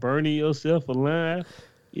lesson by burning yourself alive.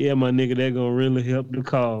 Yeah, my nigga, that gonna really help the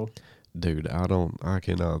cause. dude, I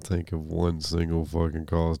cannot think of one single fucking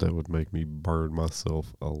cause that would make me burn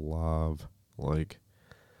myself alive. Like,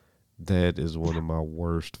 that is one of my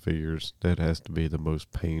worst fears. That has to be the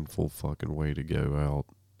most painful fucking way to go out.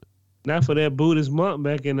 Not for that Buddhist monk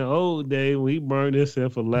back in the old day when he burned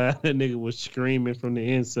himself alive. That nigga was screaming from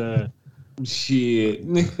the inside.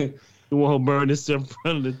 Shit. The one who burned himself in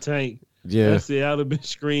front of the tank. Yeah. I said I'd have been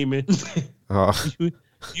screaming.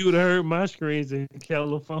 You would have heard my screams in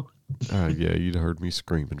California. Yeah, you'd heard me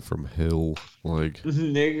screaming from hell. Like,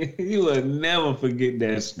 Nigga, you will never forget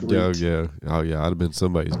that scream. oh yeah, I'd have been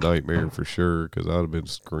somebody's nightmare for sure, because I'd have been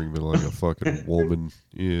screaming like a fucking woman,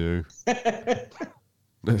 you know.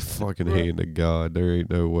 That fucking hand of God, there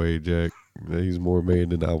ain't no way, Jack. He's more man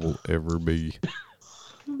than I will ever be.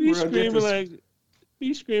 He's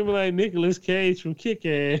screaming like Nicolas Cage from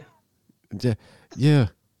Kick-Ass.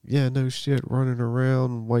 Yeah, no shit, running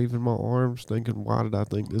around, waving my arms, thinking, why did I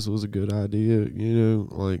think this was a good idea? You know,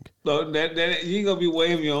 like. So that you gonna be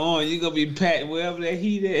waving your arm, you gonna be patting wherever that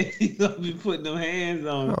heat is, you gonna be putting them hands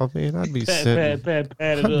on. Oh man, I'd be setting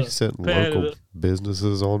local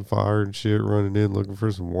businesses on fire and shit, running in looking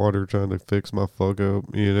for some water, trying to fix my fuck up,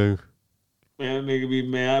 you know. Man, nigga be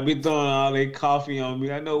mad. I be throwing all that coffee on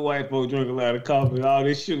me. I know white folks drink a lot of coffee. All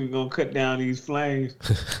this sugar gonna cut down these flames.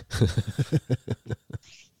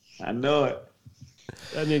 I know it.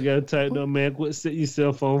 That nigga got tight though, man. Quit setting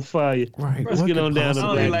yourself on fire. Right. Let's get on down to I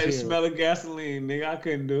Black don't like the Terror. smell of gasoline, nigga. I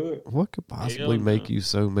couldn't do it. What could possibly make you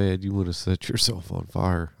so mad you want to set yourself on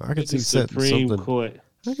fire? I could see setting Supreme something. Court.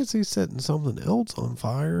 I could see setting something else on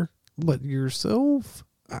fire, but yourself,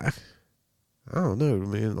 I don't know,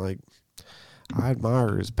 man. Like, I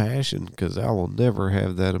admire his passion because I will never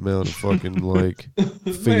have that amount of fucking like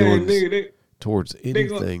feelings towards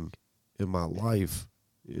anything in my life.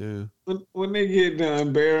 Yeah. When they get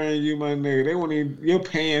done burying you, my nigga, they want your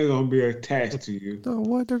pants gonna be attached to you. No,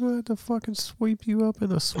 what? They're gonna have to fucking sweep you up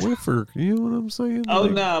in a Swiffer. You know what I'm saying? Oh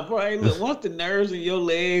like, nah, bro. Hey, look, once the nerves in your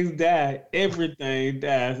legs die, everything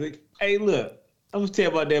dies. Like, hey, look, I'm gonna tell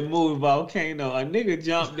you about that movie Volcano. A nigga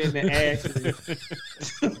jumped in the ashes.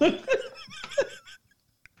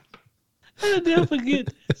 I'll never forget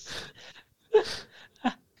this.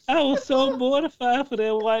 I was so mortified for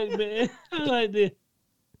that white man. I like that.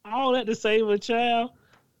 All that to save a child.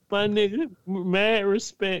 My nigga, mad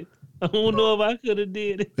respect. I don't know if I could have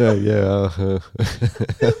did it. Yeah.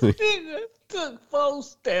 This nigga took 4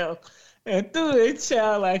 steps and threw that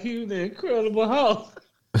child like he was the Incredible Hulk.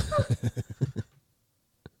 I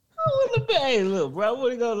want to be, hey, look, bro, I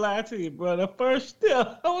wasn't going to lie to you, bro. The first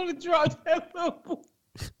step, I want to drop that little boy.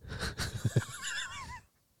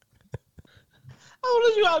 I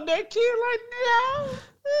want to drop that kid like, no,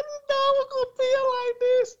 we're going to feel like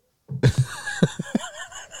this.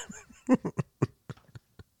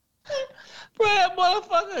 Bro, that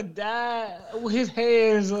motherfucker died with his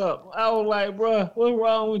hands up. I was like, bro, what's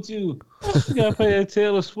wrong with you? You gotta play that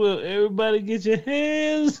Taylor Swift. Everybody get your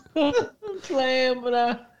hands up. I'm playing,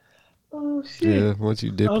 but oh shit. Yeah, once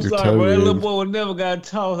you dip I'm your sorry, toe bro. That in. little boy would never got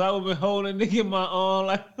tossed. I would have been holding nigga in my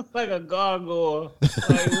arm like a gargoyle.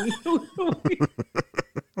 Like,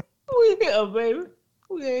 we here, baby.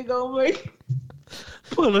 We ain't gonna make it.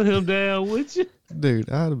 Pulling him down with you. Dude,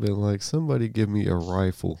 I'd have been like, somebody give me a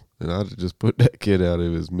rifle, and I'd have just put that kid out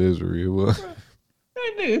of his misery.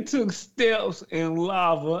 That nigga took steps in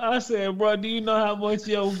lava. I said, bro, do you know how much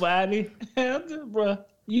your body has? Bro,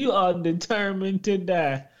 you are determined to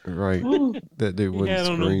die. Right. Ooh. That dude He wasn't had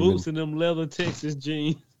on them screaming. boots and them leather Texas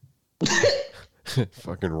jeans.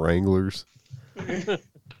 Fucking Wranglers.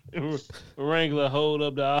 Wrangler hold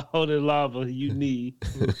up all the lava you need.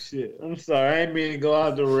 Oh, shit. I'm sorry. I ain't mean to go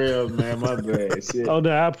out the rails, man. My bad. Shit. Oh, no,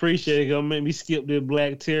 I appreciate it. Gonna make me skip this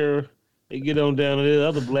Black Terror and get on down to this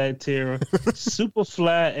other Black Terror.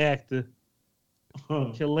 Superfly actor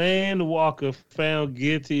Kellan Walker found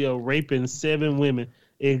guilty of raping 7 women,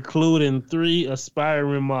 including 3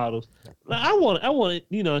 aspiring models. Now, I want,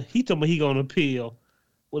 you know, he told me he gonna appeal.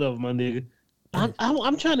 Whatever, my nigga.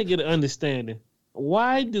 I'm trying to get an understanding.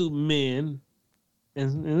 Why do men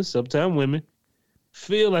and sometimes women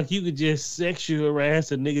feel like you could just sexually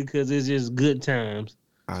harass a nigga because it's just good times?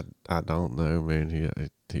 I don't know, man.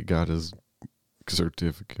 He got his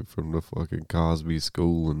certificate from the fucking Cosby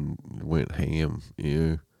School and went ham.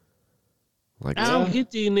 Yeah. Like, I don't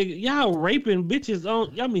get these niggas. Y'all raping bitches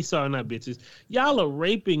on. I mean, sorry, not bitches. Y'all are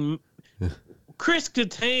raping Chris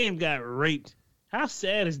Kattan got raped. How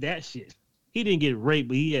sad is that shit? He didn't get raped,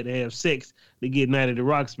 but he had to have sex to get Night at the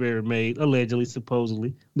Roxbury made, allegedly,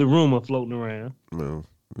 supposedly. The rumor floating around. Well,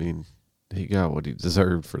 I mean, he got what he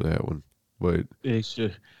deserved for that one. But He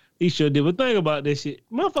sure did. But think about this shit.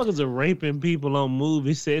 Motherfuckers are raping people on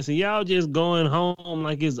movie sets, and y'all just going home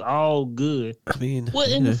like it's all good. I mean,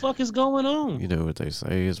 What in the fuck is going on? You know what they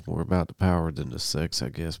say? It's more about the power than the sex, I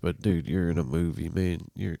guess. But dude, you're in a movie, man.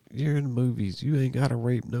 You're in movies. You ain't gotta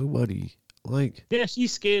rape nobody. Like, Yeah,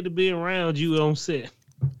 she's scared to be around you on set.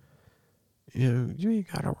 you know, you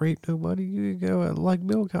ain't gotta rape nobody. You go like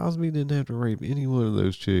Bill Cosby didn't have to rape any one of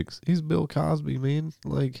those chicks. He's Bill Cosby, man.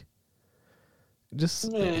 Like,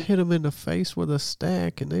 just hit him in the face with a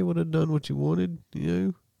stack, and they would have done what you wanted. You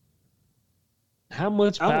know. How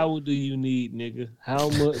much power do you need, nigga? How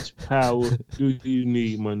much power do you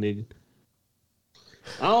need, my nigga?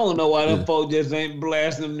 I don't know why them folks just ain't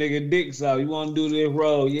blasting them nigga dicks out. You want to do this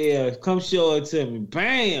role? Yeah, come show it to me.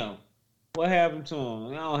 Bam! What happened to him?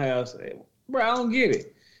 I don't have say, bro. I don't get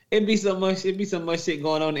it. It be so much shit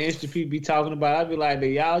going on in the industry people be talking about. I'd be like,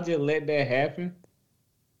 did y'all just let that happen?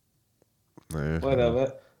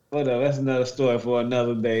 Whatever. That's another story for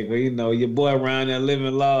another day. Cause you know your boy around there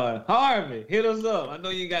living large. Harvey, hit us up. I know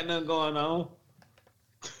you ain't got nothing going on.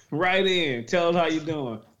 Right in. Tell us how you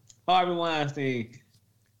doing. Harvey Weinstein.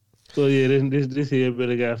 So yeah, this here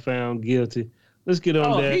better got found guilty. Let's get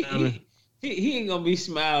on that. He ain't gonna be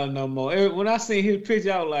smiling no more. When I seen his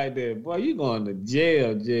picture out like that, boy, you going to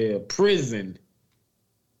jail, prison.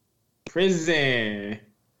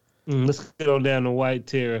 Let's get on down to White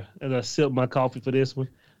Terror as I sip my coffee for this one.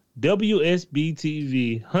 WSB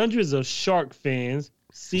TV, hundreds of shark fans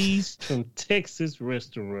seized from Texas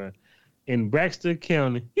restaurant in Braxton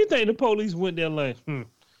County. You think the police went there like, them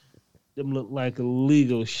look like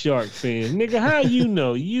illegal shark fans. Nigga, how you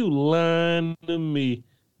know? You lying to me.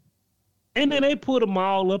 And then they put them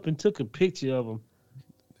all up and took a picture of them.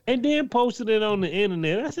 And then posted it on the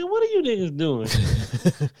internet. I said, what are you niggas doing?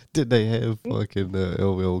 Did they have fucking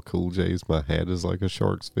LL Cool J's "My Hat Is Like a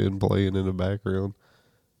Shark's Fin" playing in the background?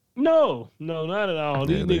 No, not at all.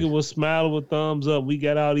 These niggas was smiling with thumbs up. We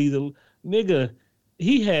got out either. Nigga,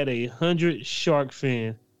 he had 100 shark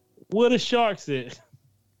fans. Where the sharks at?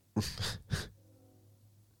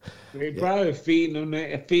 They probably feeding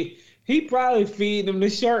them. He probably feeding them the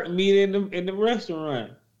shark meat in the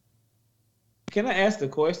restaurant. Can I ask the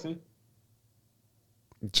question?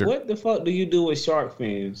 Sure. What the fuck do you do with shark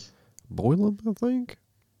fins? Boil them, I think.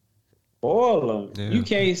 Boil them. Yeah. You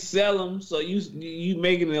can't sell them, so you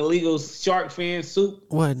making an illegal shark fin soup?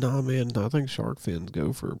 What? Nah, man. I think shark fins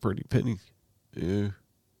go for a pretty penny. Yeah.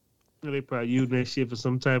 They probably using that shit for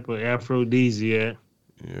some type of aphrodisiac.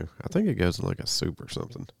 Yeah. I think it goes in like a soup or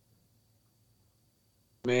something.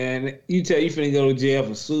 Man, you finna go to jail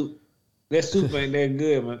for soup. That soup ain't that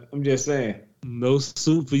good, man. I'm just saying. No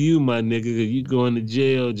soup for you, my nigga. You going to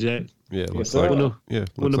jail, Jack. Yeah, it looks sir. like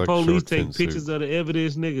When the like police shark take fin pictures soup. of the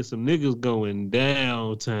evidence, nigga, some niggas going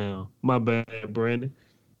downtown. My bad, Brandon.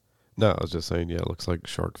 No, I was just saying, yeah, it looks like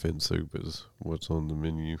shark fin soup is what's on the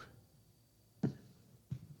menu.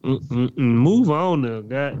 Move on to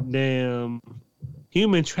goddamn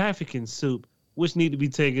human trafficking soup, which need to be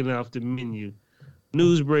taken off the menu.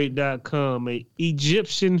 Newsbreak.com, a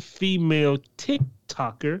Egyptian female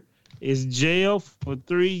TikToker is jailed for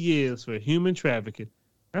 3 years for human trafficking.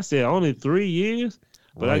 I said only 3 years?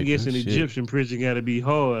 But I Right, guess no an shit. Egyptian prison got to be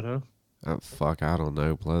hard, huh? Fuck, I don't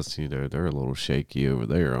know. Plus, they're a little shaky over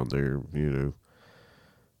there on their,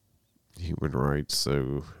 human rights.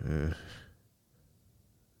 So,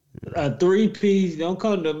 A 3-piece, don't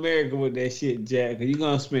come to America with that shit, Jack, because you're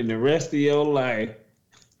going to spend the rest of your life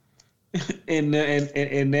in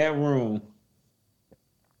that room.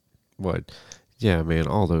 what? Yeah, man,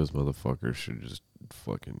 all those motherfuckers should just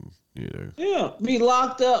fucking, Yeah, be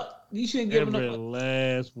locked up. You shouldn't give Every them.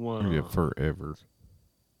 last one. yeah, forever.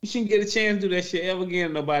 You shouldn't get a chance to do that shit ever again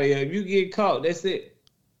to nobody else. If you get caught, that's it.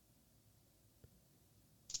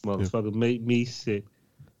 Motherfucker make me sick.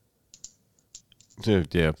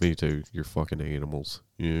 Yeah, me too. You're fucking animals.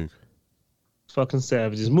 Yeah. Fucking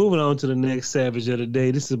savages. Moving on to the next savage of the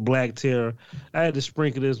day. This is Black Terror. I had to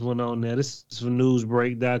sprinkle this one on there. This is from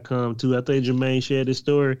newsbreak.com too. I think Jermaine shared this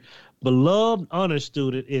story. Beloved honor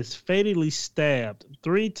student is fatally stabbed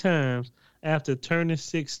 3 times after turning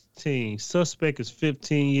 16. Suspect is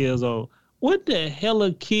 15 years old. What the hell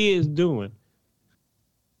are kids doing?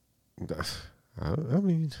 I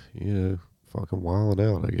mean, fucking wilding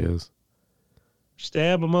out, I guess.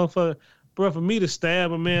 Stab a motherfucker. Bro, for me to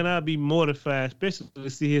stab a man, I'd be mortified, especially to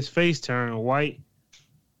see his face turn white.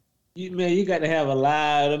 You got to have a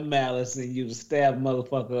lot of malice in you to stab a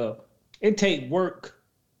motherfucker up. It take work.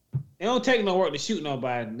 It don't take no work to shoot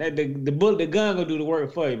nobody. The gun gonna do the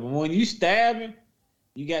work for you. But when you stabbing,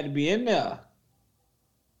 you got to be in there.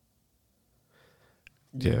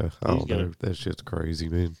 Yeah, I don't know. That shit's crazy,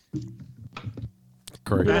 man.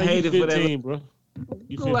 Crazy. I hate it for that, bro.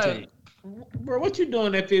 You 15. Like, bro, what you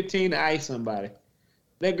doing at 15 to ice somebody?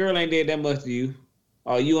 That girl ain't did that much to you.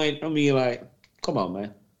 Oh, you ain't. I mean, like, come on,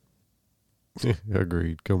 man.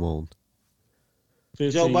 Agreed. Come on.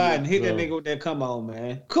 15, Joe Biden, hit that nigga with that come on,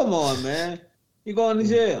 man. Come on, man. You going to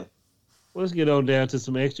jail. Let's get on down to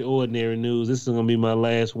some extraordinary news. This is going to be my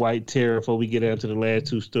last white terror before we get down to the last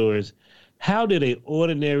two stories. How did an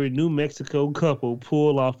ordinary New Mexico couple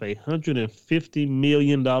pull off a $150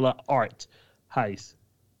 million art heist?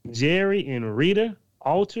 Jerry and Rita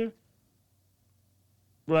Alter?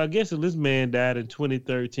 Bro, I guess this man died in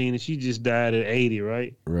 2013 and she just died at 80,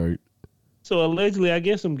 right? Right. So allegedly, I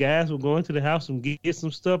guess some guys were going to the house and get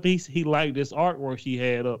some stuff. He liked this artwork she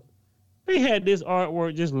had up. They had this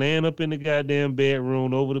artwork just laying up in the goddamn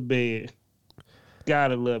bedroom over the bed.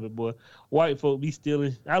 Gotta love it, boy. White folk be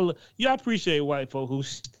stealing. I appreciate white folk who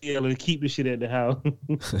steal and keep the shit at the house.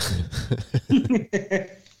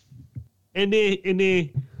 and then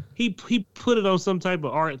he put it on some type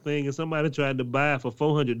of art thing, and somebody tried to buy it for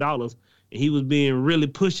 $400, and he was being really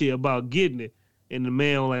pushy about getting it. And the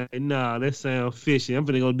man was like, "Nah, that sounds fishy. I'm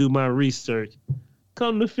finna go do my research."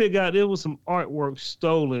 Come to figure out, there was some artwork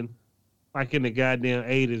stolen, like in the goddamn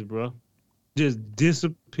 80s, bro. Just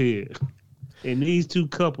disappeared. And these two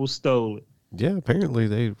couples stole it. Yeah, apparently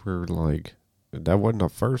they were like, that wasn't the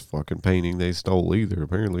first fucking painting they stole either.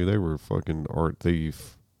 Apparently they were fucking art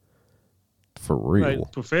thief for real.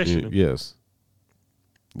 Like professional. Yes.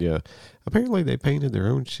 Yeah. Apparently they painted their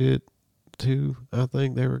own shit too. I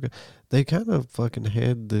think they kind of fucking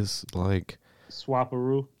had this like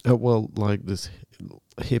Swapperoo. Like this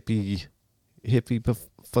hippie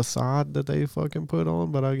facade that they fucking put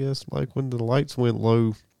on, but I guess like when the lights went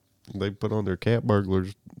low, they put on their cat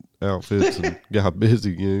burglars outfits and got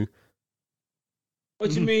busy, you know.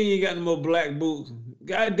 What you mean you got no more black boots?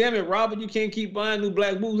 God damn it, Robert, you can't keep buying new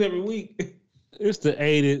black boots every week. It's the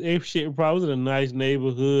 80s. If shit probably was in a nice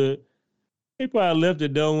neighborhood. They probably left the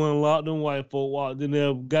door unlocked. Them white folk walked in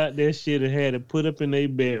there, got that shit and had it put up in their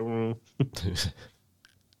bedroom. This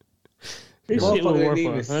shit was worth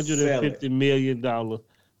 $150 million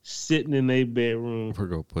sitting in their bedroom. We're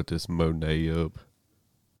going to put this Monet up.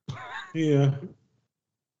 Yeah.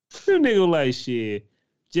 Them nigga like, shit,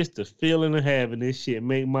 just the feeling of having this shit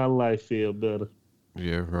make my life feel better.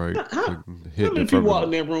 Yeah, right. How many people walked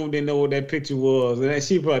in that room didn't know what that picture was? And that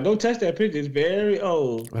she probably, don't touch that picture. It's very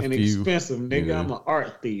old and expensive, nigga. Yeah. I'm an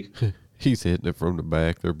art thief. He's hitting it from the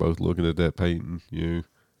back. They're both looking at that painting. Yeah.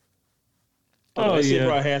 That shit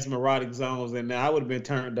probably had some erotic zones in there. I would have been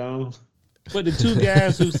turned on. But the two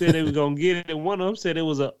guys who said they were going to get it, and one of them said it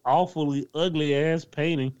was an awfully ugly-ass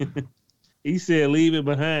painting. He said leave it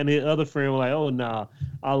behind. His other friend was like, oh, nah,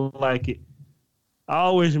 I like it. I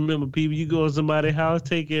always remember, people, you go to somebody's house,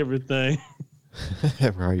 take everything.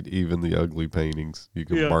 Right, even the ugly paintings. You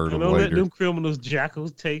can burn them later. Don't let them criminals,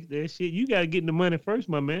 jackals, take that shit. You got to get the money first,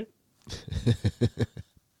 my man.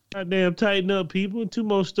 Goddamn, tighten up, people. Two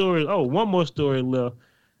more stories. Oh, one more story left.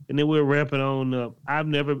 And then we're wrapping on up. I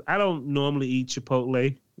don't normally eat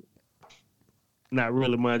Chipotle. Not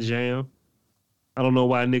really my jam. I don't know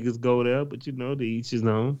why niggas go there, but you know, to each his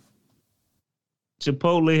own.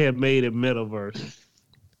 Chipotle have made a metaverse.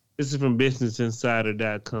 This is from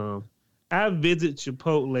BusinessInsider.com. I visit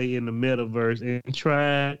Chipotle in the metaverse and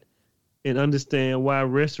tried and understand why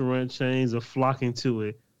restaurant chains are flocking to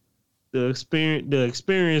it. The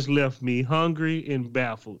experience left me hungry and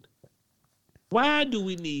baffled. Why do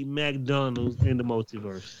we need McDonald's in the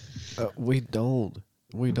multiverse? We don't.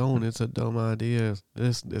 It's a dumb idea.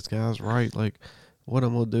 This guy's right. Like, what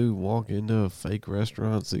I'm gonna do? Walk into a fake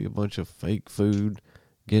restaurant, see a bunch of fake food,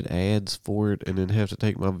 get ads for it, and then have to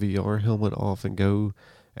take my VR helmet off and go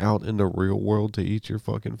out in the real world to eat your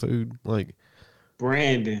fucking food? Like,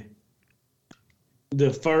 Brandon,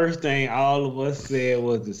 the first thing all of us said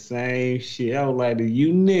was the same shit. I was like,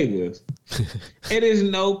 you niggas, it is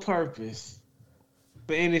no purpose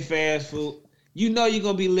for any fast food. You know you're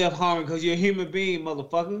going to be left hungry because you're a human being,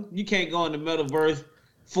 motherfucker. You can't go in the metaverse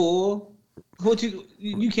full.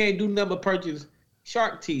 You can't do nothing but purchase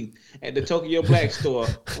shark teeth at the Tokyo Black store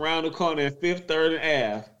around the corner at 5th, 3rd,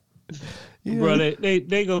 and Ave. Yeah. Bro, they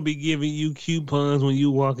going to be giving you coupons when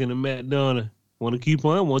you walk into McDonald's. Want a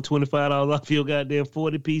coupon? Want $25 off your goddamn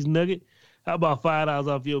 40-piece nugget? How about $5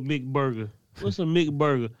 off your McBurger? What's a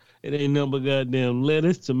McBurger? It ain't nothing but goddamn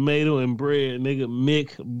lettuce, tomato, and bread, nigga.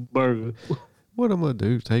 Mick burger. What I'm gonna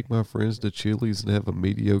do? Take my friends to Chili's and have a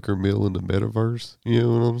mediocre meal in the metaverse? You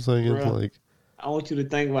know what I'm saying? Bruh. Like, I want you to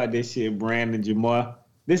think about this shit, Brandon Jamar.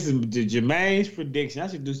 This is the Jermaine's prediction. I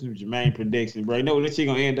should do some Jermaine prediction, bro. You know what this shit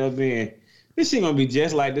gonna end up being? This shit gonna be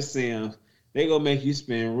just like The Sims. They gonna make you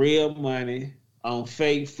spend real money on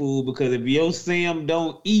fake food because if your Sim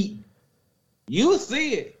don't eat, you'll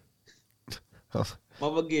see it.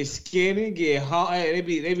 Motherfucker get skinny, get hard. They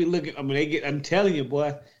be looking. I mean, I'm telling you,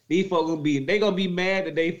 boy. These folks gonna be mad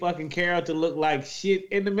that they fucking character look like shit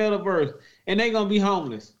in the metaverse, and they gonna be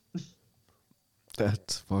homeless.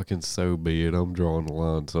 that's fucking so be it. I'm drawing the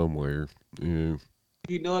line somewhere. Yeah.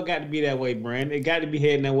 You know it got to be that way, Brandon. It got to be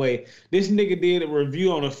heading that way. This nigga did a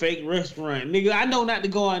review on a fake restaurant. Nigga, I know not to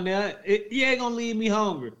go on there. You ain't gonna leave me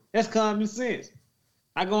hungry. That's common sense.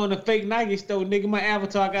 I go in a fake Nike store, nigga. My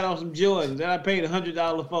avatar got on some Jordans that I paid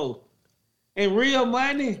 $100 for. And real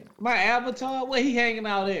money, my avatar, where he hanging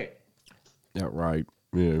out at? Yeah, right.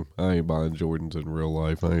 Yeah, I ain't buying Jordans in real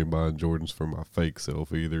life. I ain't buying Jordans for my fake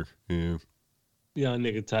self either. Yeah. Y'all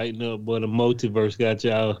nigga tighten up, but the multiverse got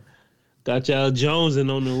y'all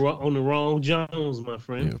jonesing on the wrong Jones, my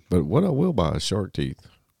friend. Yeah, but what I will buy is shark teeth.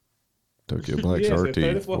 Tokyo Black shark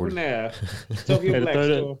teeth. 34 for now. Tokyo Black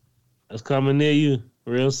store. That's coming near you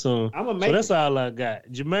real soon. I'm gonna make so that's all I got.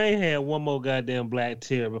 Jermaine had one more goddamn Black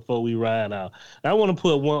Terror before we ride out. I want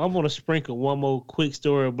to sprinkle one more quick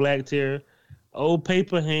story of Black Terror. Old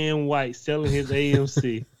Paper Hand White selling his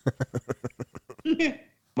AMC.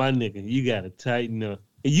 My nigga, you gotta tighten up.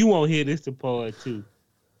 And you won't hear this to part too.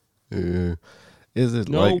 Yeah. Is it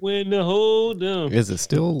know when to hold them? Is it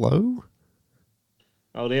still low?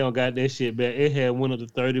 Oh, they don't got that shit back. It had went up to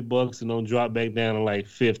 $30 and don't drop back down to like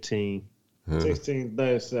 15. 16,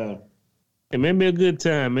 37. It may be a good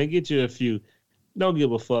time, man. Get you a few. Don't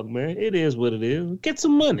give a fuck, man. It is what it is. Get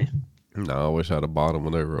some money. No, I wish I'd have bought them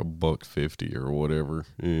when they were $1.50 or whatever.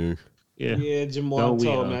 Yeah. Yeah, Jamal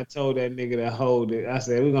told me. I told that nigga to hold it. I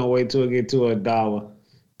said, we're going to wait till it get to $1.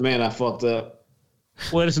 Man, I fucked up.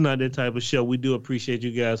 Well, it's not that type of show. We do appreciate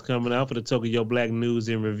you guys coming out for the Tokyo Black News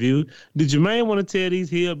and Review. Did Jermaine want to tell these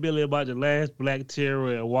hillbilly about the last Black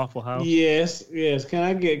Terror at Waffle House? Yes. Can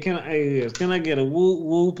I get a whoop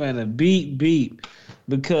whoop and a beep beep?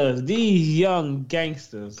 Because these young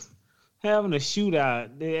gangsters having a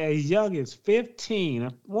shootout, they're as young as 15.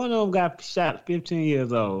 One of them got shot at 15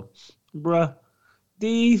 years old. Bruh,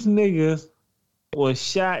 these niggas was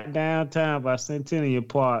shot downtown by Centennial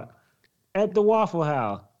Park at the Waffle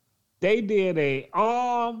House. They did a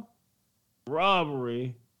armed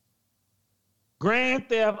robbery, grand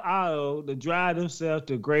theft auto to drive themselves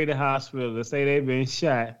to Grady Hospital to say they've been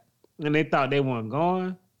shot, and they thought they weren't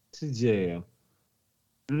going to jail.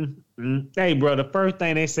 Hey, bro, the first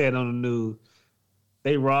thing they said on the news,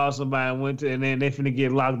 they robbed somebody and then they finna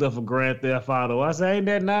get locked up for grand theft auto. I said, ain't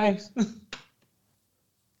that nice?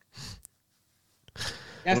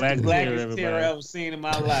 That's the blackest terror I've ever seen in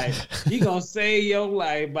my life. You gonna save your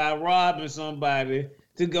life by robbing somebody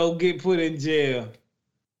to go get put in jail.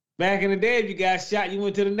 Back in the day, if you got shot, you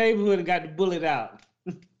went to the neighborhood and got the bullet out.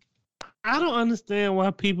 I don't understand why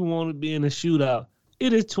people want to be in a shootout.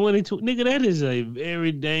 It is 22. Nigga, that is a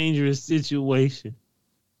very dangerous situation.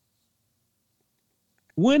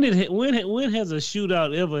 When has a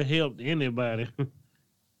shootout ever helped anybody?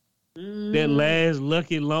 That last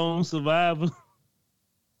lucky lone survivor?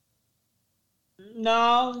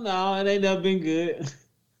 No, it ain't never been good.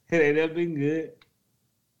 It ain't never been good.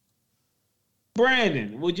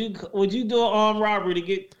 Brandon, would you do an armed robbery to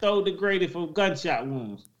get thrown to Grady for gunshot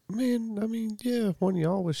wounds? Man, I mean, yeah, if one of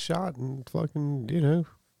y'all was shot and fucking,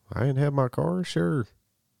 I didn't have my car, sure.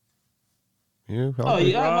 Don't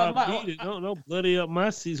bloody up my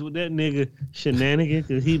seats with that nigga shenanigans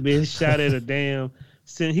because he been shot at a damn.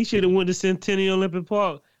 He should have went to Centennial Olympic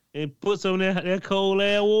Park and put some of that cold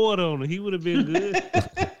ass water on it. He would have been good.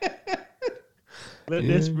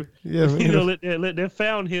 Let that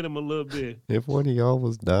fountain hit him a little bit. If one of y'all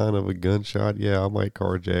was dying of a gunshot, I might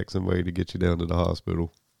carjack somebody to get you down to the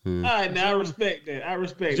hospital. Yeah. All right, now I respect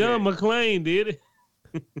that. John McClane did it.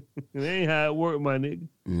 It ain't how it worked, my nigga.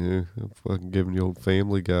 Yeah, I'm fucking giving you old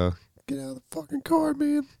Family Guy. Get out of the fucking car,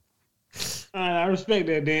 man. All right, I respect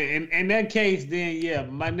that. Then in that case,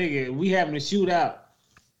 then my nigga, we having a shootout,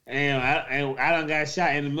 and I done got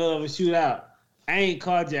shot in the middle of a shootout. I ain't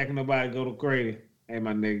carjacking nobody to go to Grady. Hey,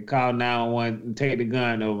 my nigga, call 911 and take the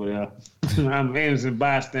gun over there. I'm innocent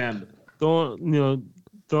bystander. Throw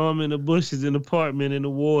them in the bushes in the apartment in the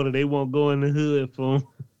water. They won't go in the hood for them.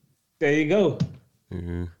 There you go.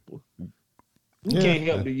 Yeah. You can't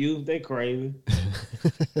help the youth. They crazy.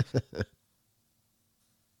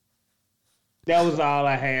 That was all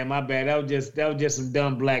I had. My bad. That was just some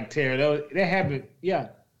dumb black terror. That happened. Yeah.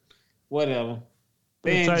 Whatever.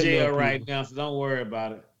 They in jail right now, so don't worry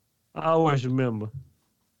about it. I always remember.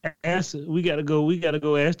 We gotta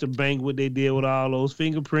go ask the bank what they did with all those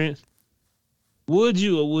fingerprints. Would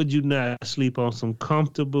you or would you not sleep on some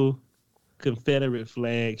comfortable Confederate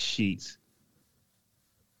flag sheets?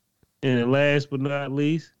 And last but not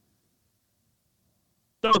least,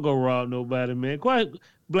 don't go rob nobody, man. Quite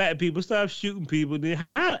black people, stop shooting people. Then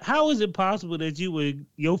how is it possible that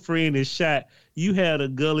your friend is shot? You had the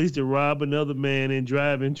gullies to rob another man and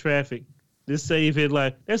drive in traffic to save his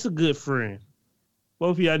life. That's a good friend.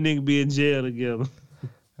 Both of y'all niggas be in jail together.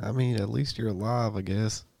 I mean, at least you're alive, I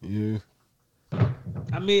guess. Yeah.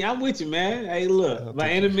 I mean, I'm with you, man. Hey, look, by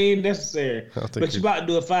any means necessary. But you about to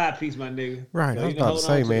do a 5-piece, my nigga. Right. So I was about to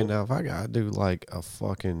say, man, now if I gotta do like a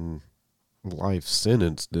fucking life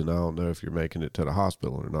sentence, then I don't know if you're making it to the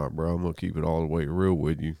hospital or not, bro. I'm gonna keep it all the way real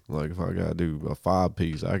with you. Like if I gotta do a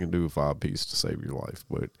 5-piece, I can do a 5-piece to save your life.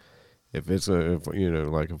 But if it's if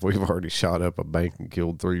we've already shot up a bank and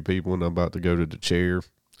killed 3 people and I'm about to go to the chair,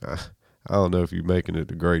 I don't know if you're making it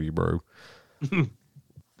to Grady, bro.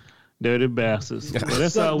 Dirty bastards. Well,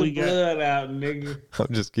 that's all we got. Blood out, nigga.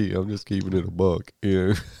 I'm just keeping it a buck. You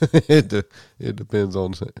know, it depends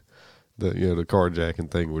on the carjacking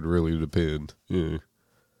thing would really depend. Yeah.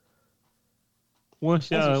 Once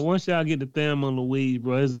y'all get the thumb on the weed,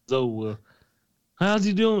 bro, it's over. How's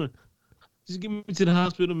he doing? Just get me to the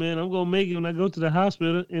hospital, man. I'm gonna make it when I go to the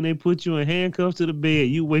hospital and they put you in handcuffs to the bed.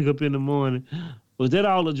 You wake up in the morning. Was that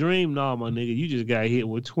all a dream? No, my nigga. You just got hit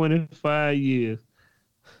with 25 years.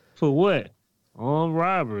 For what? Armed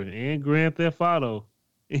robbery and grand theft auto.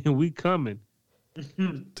 And we coming.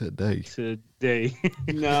 Today.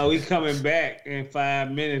 No, we coming back in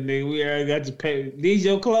 5 minutes, nigga. We already got to pay. These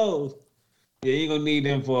your clothes. Yeah, you gonna need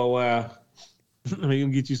them for a while. I'm gonna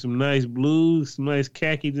get you some nice blues, some nice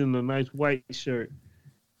khakis, and a nice white shirt.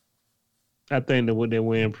 I think that what they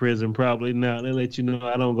wear in prison, probably not. They let you know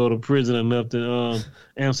I don't go to prison enough to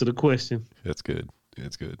answer the question. That's good.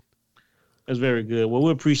 It's good. That's very good. Well,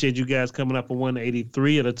 we appreciate you guys coming up for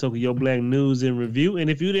 183 of the Tokyo Black News and Review. And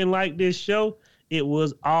if you didn't like this show, it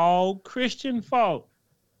was all Christian fault.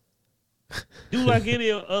 Do like any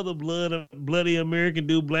other bloody American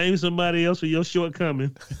do, blame somebody else for your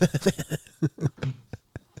shortcoming.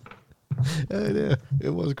 Yeah, it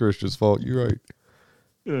was Christian's fault. You're right.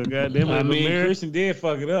 Goddamn, Christian did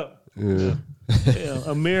fuck it up. Yeah. Yeah,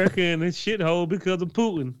 America in a shithole because of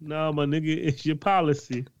Putin. No, my nigga, it's your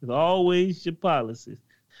policy. It's always your policies.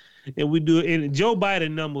 And we do it. And Joe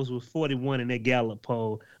Biden numbers was 41 in that Gallup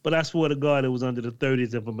poll. But I swear to God, it was under the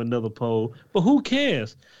 30s from another poll. But who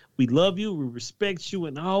cares? We love you. We respect you.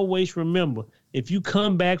 And always remember, if you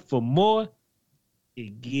come back for more,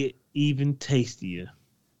 it get even tastier.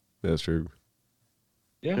 That's true.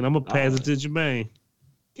 Yeah. And I'm going to pass it to Jermaine.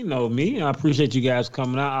 You know me. I appreciate you guys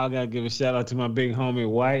coming out. I got to give a shout out to my big homie,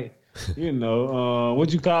 White. You know,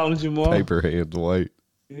 what you calling Jamal? Paper hands, White.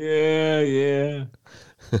 Yeah.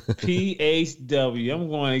 PHW. I'm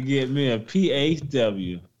going to get me a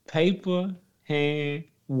PHW. Paper Hand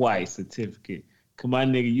White certificate. Come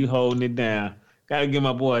on, nigga, you holding it down. Got to give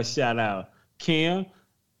my boy a shout out. Kim,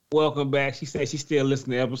 welcome back. She said she still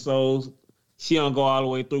listening to episodes. She don't go all the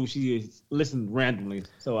way through. She just listen randomly.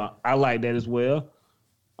 So I like that as well.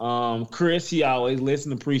 Chris, he always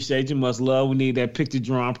listen. Appreciate you. Much love. We need that picture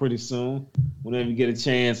drawn pretty soon. Whenever you get a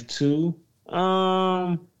chance to.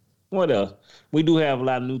 What else? We do have a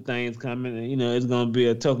lot of new things coming. And, you know, it's gonna be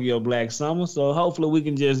a Tokyo Black summer. So hopefully we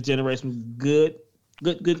can just generate some good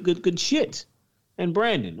shit. And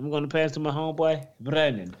Brandon, I'm gonna pass to my homeboy,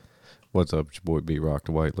 Brandon. What's up, it's your boy B-Rock,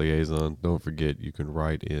 the White Liaison. Don't forget you can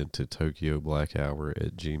write into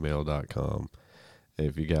TokyoBlackHour@gmail.com.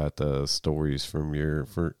 If you got stories from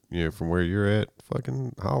from where you're at,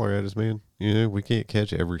 fucking holler at us, man. You know, we can't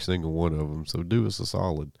catch every single one of them, so do us a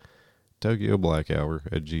solid.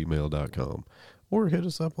 TokyoBlackHour@gmail.com. Or hit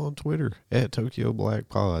us up on Twitter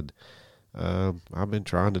 @TokyoBlackPod. I've been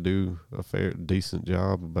trying to do a decent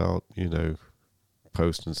job about,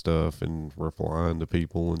 posting stuff and replying to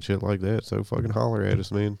people and shit like that. So fucking holler at us,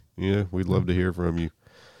 man. We'd love to hear from you.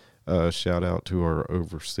 Shout out to our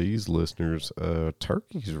overseas listeners.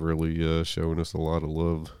 Turkey's really showing us a lot of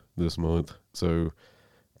love this month. So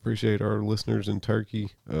appreciate our listeners in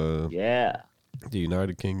Turkey. Yeah. The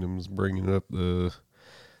United Kingdom's bringing up the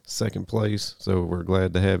second place. So we're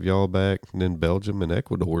glad to have y'all back. And then Belgium and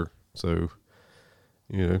Ecuador. So,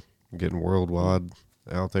 getting worldwide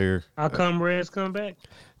out there. Our comrades come back.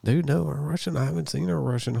 Dude, no, I haven't seen our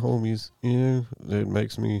Russian homies. You know, it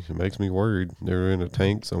makes me worried. They're in a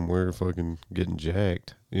tank somewhere fucking getting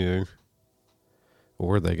jacked, you know.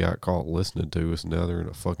 Or they got caught listening to us and now they're in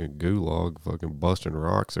a fucking gulag fucking busting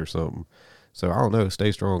rocks or something. So I don't know.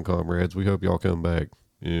 Stay strong, comrades. We hope y'all come back.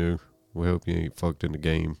 You know, we hope you ain't fucked in the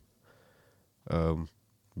game.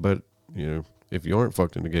 But, you know, if you aren't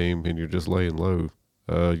fucked in the game and you're just laying low,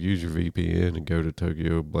 use your VPN and go to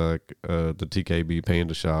Tokyo Black, the TKB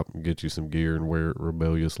Panda Shop and get you some gear and wear it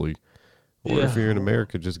rebelliously. Or if you're in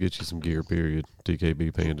America, just get you some gear, period.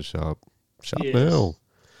 TKB Panda Shop. Shop now.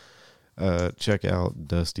 Check out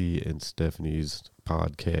Dusty and Stephanie's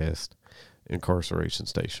podcast, Incarceration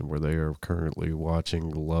Station, where they are currently watching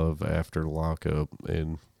Love After Lockup.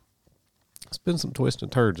 And it's been some twists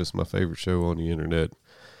and turns. It's my favorite show on the internet.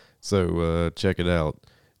 So check it out.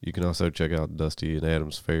 You can also check out Dusty and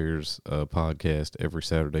Adam's Fairs podcast every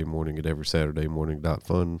Saturday morning at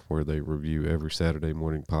everysaturdaymorning.fun, where they review every Saturday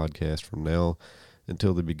morning podcast from now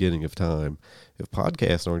until the beginning of time. If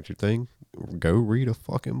podcasts aren't your thing, go read a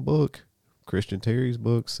fucking book. Christian Terry's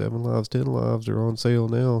books, 7 Lives, 10 Lives, are on sale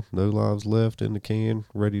now. No lives left in the can,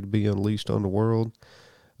 ready to be unleashed on the world.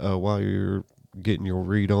 While you're getting your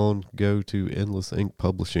read on, go to Endless Ink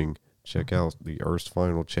Publishing. Check out the Earth's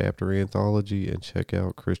Final Chapter anthology and check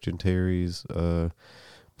out Christian Terry's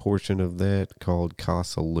portion of that called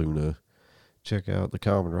Casa Luna. Check out the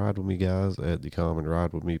Common Ride With Me guys at the Common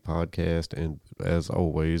Ride With Me podcast. And as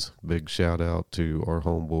always, big shout out to our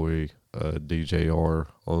homeboy DJR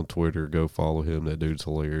on Twitter. Go follow him. That dude's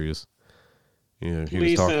hilarious. Yeah,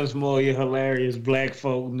 Please send us more of your hilarious black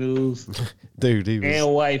folk news. Dude,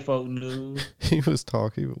 and white folk news. He was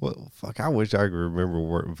talking. Well, fuck, I wish I could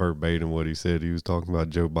remember verbatim what he said. He was talking about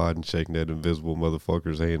Joe Biden shaking that invisible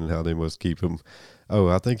motherfucker's hand and how they must keep him. Oh,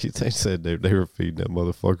 I think they said they were feeding that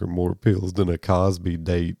motherfucker more pills than a Cosby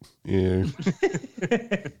date. Yeah.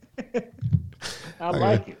 I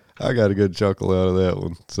like it. I got a good chuckle out of that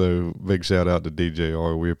one. So big shout out to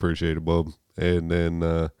DJR. We appreciate it, bub. And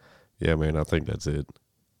then, yeah, man, I think that's it.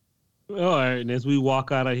 All right, and as we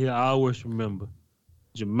walk out of here, I always remember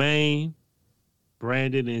Jermaine,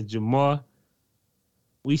 Brandon, and Jamar,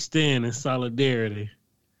 we stand in solidarity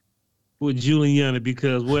with Juliana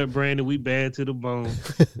because what, Brandon, we bad to the bone.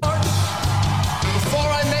 Before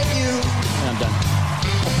I met you, I'm done.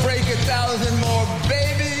 I'll break 1,000 more,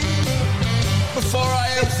 baby. Before I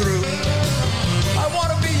am through, I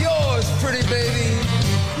want to be yours, pretty baby.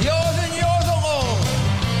 Yours and yours alone.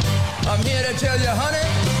 I'm here to tell you, honey,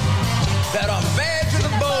 that I'm bad to the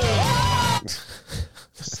bone.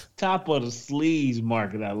 Top of the sleeves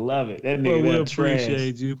market. I love it. That Well, nigga, we that trash.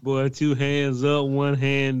 appreciate you, boy. 2 hands up, 1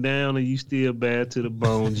 hand down, and you still bad to the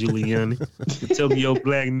bone, Giuliani. The Tokyo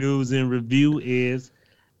Black News and Review is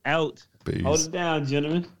out. Peace. Hold it down,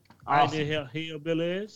 gentlemen. All right, Awesome. then, Hillbillies.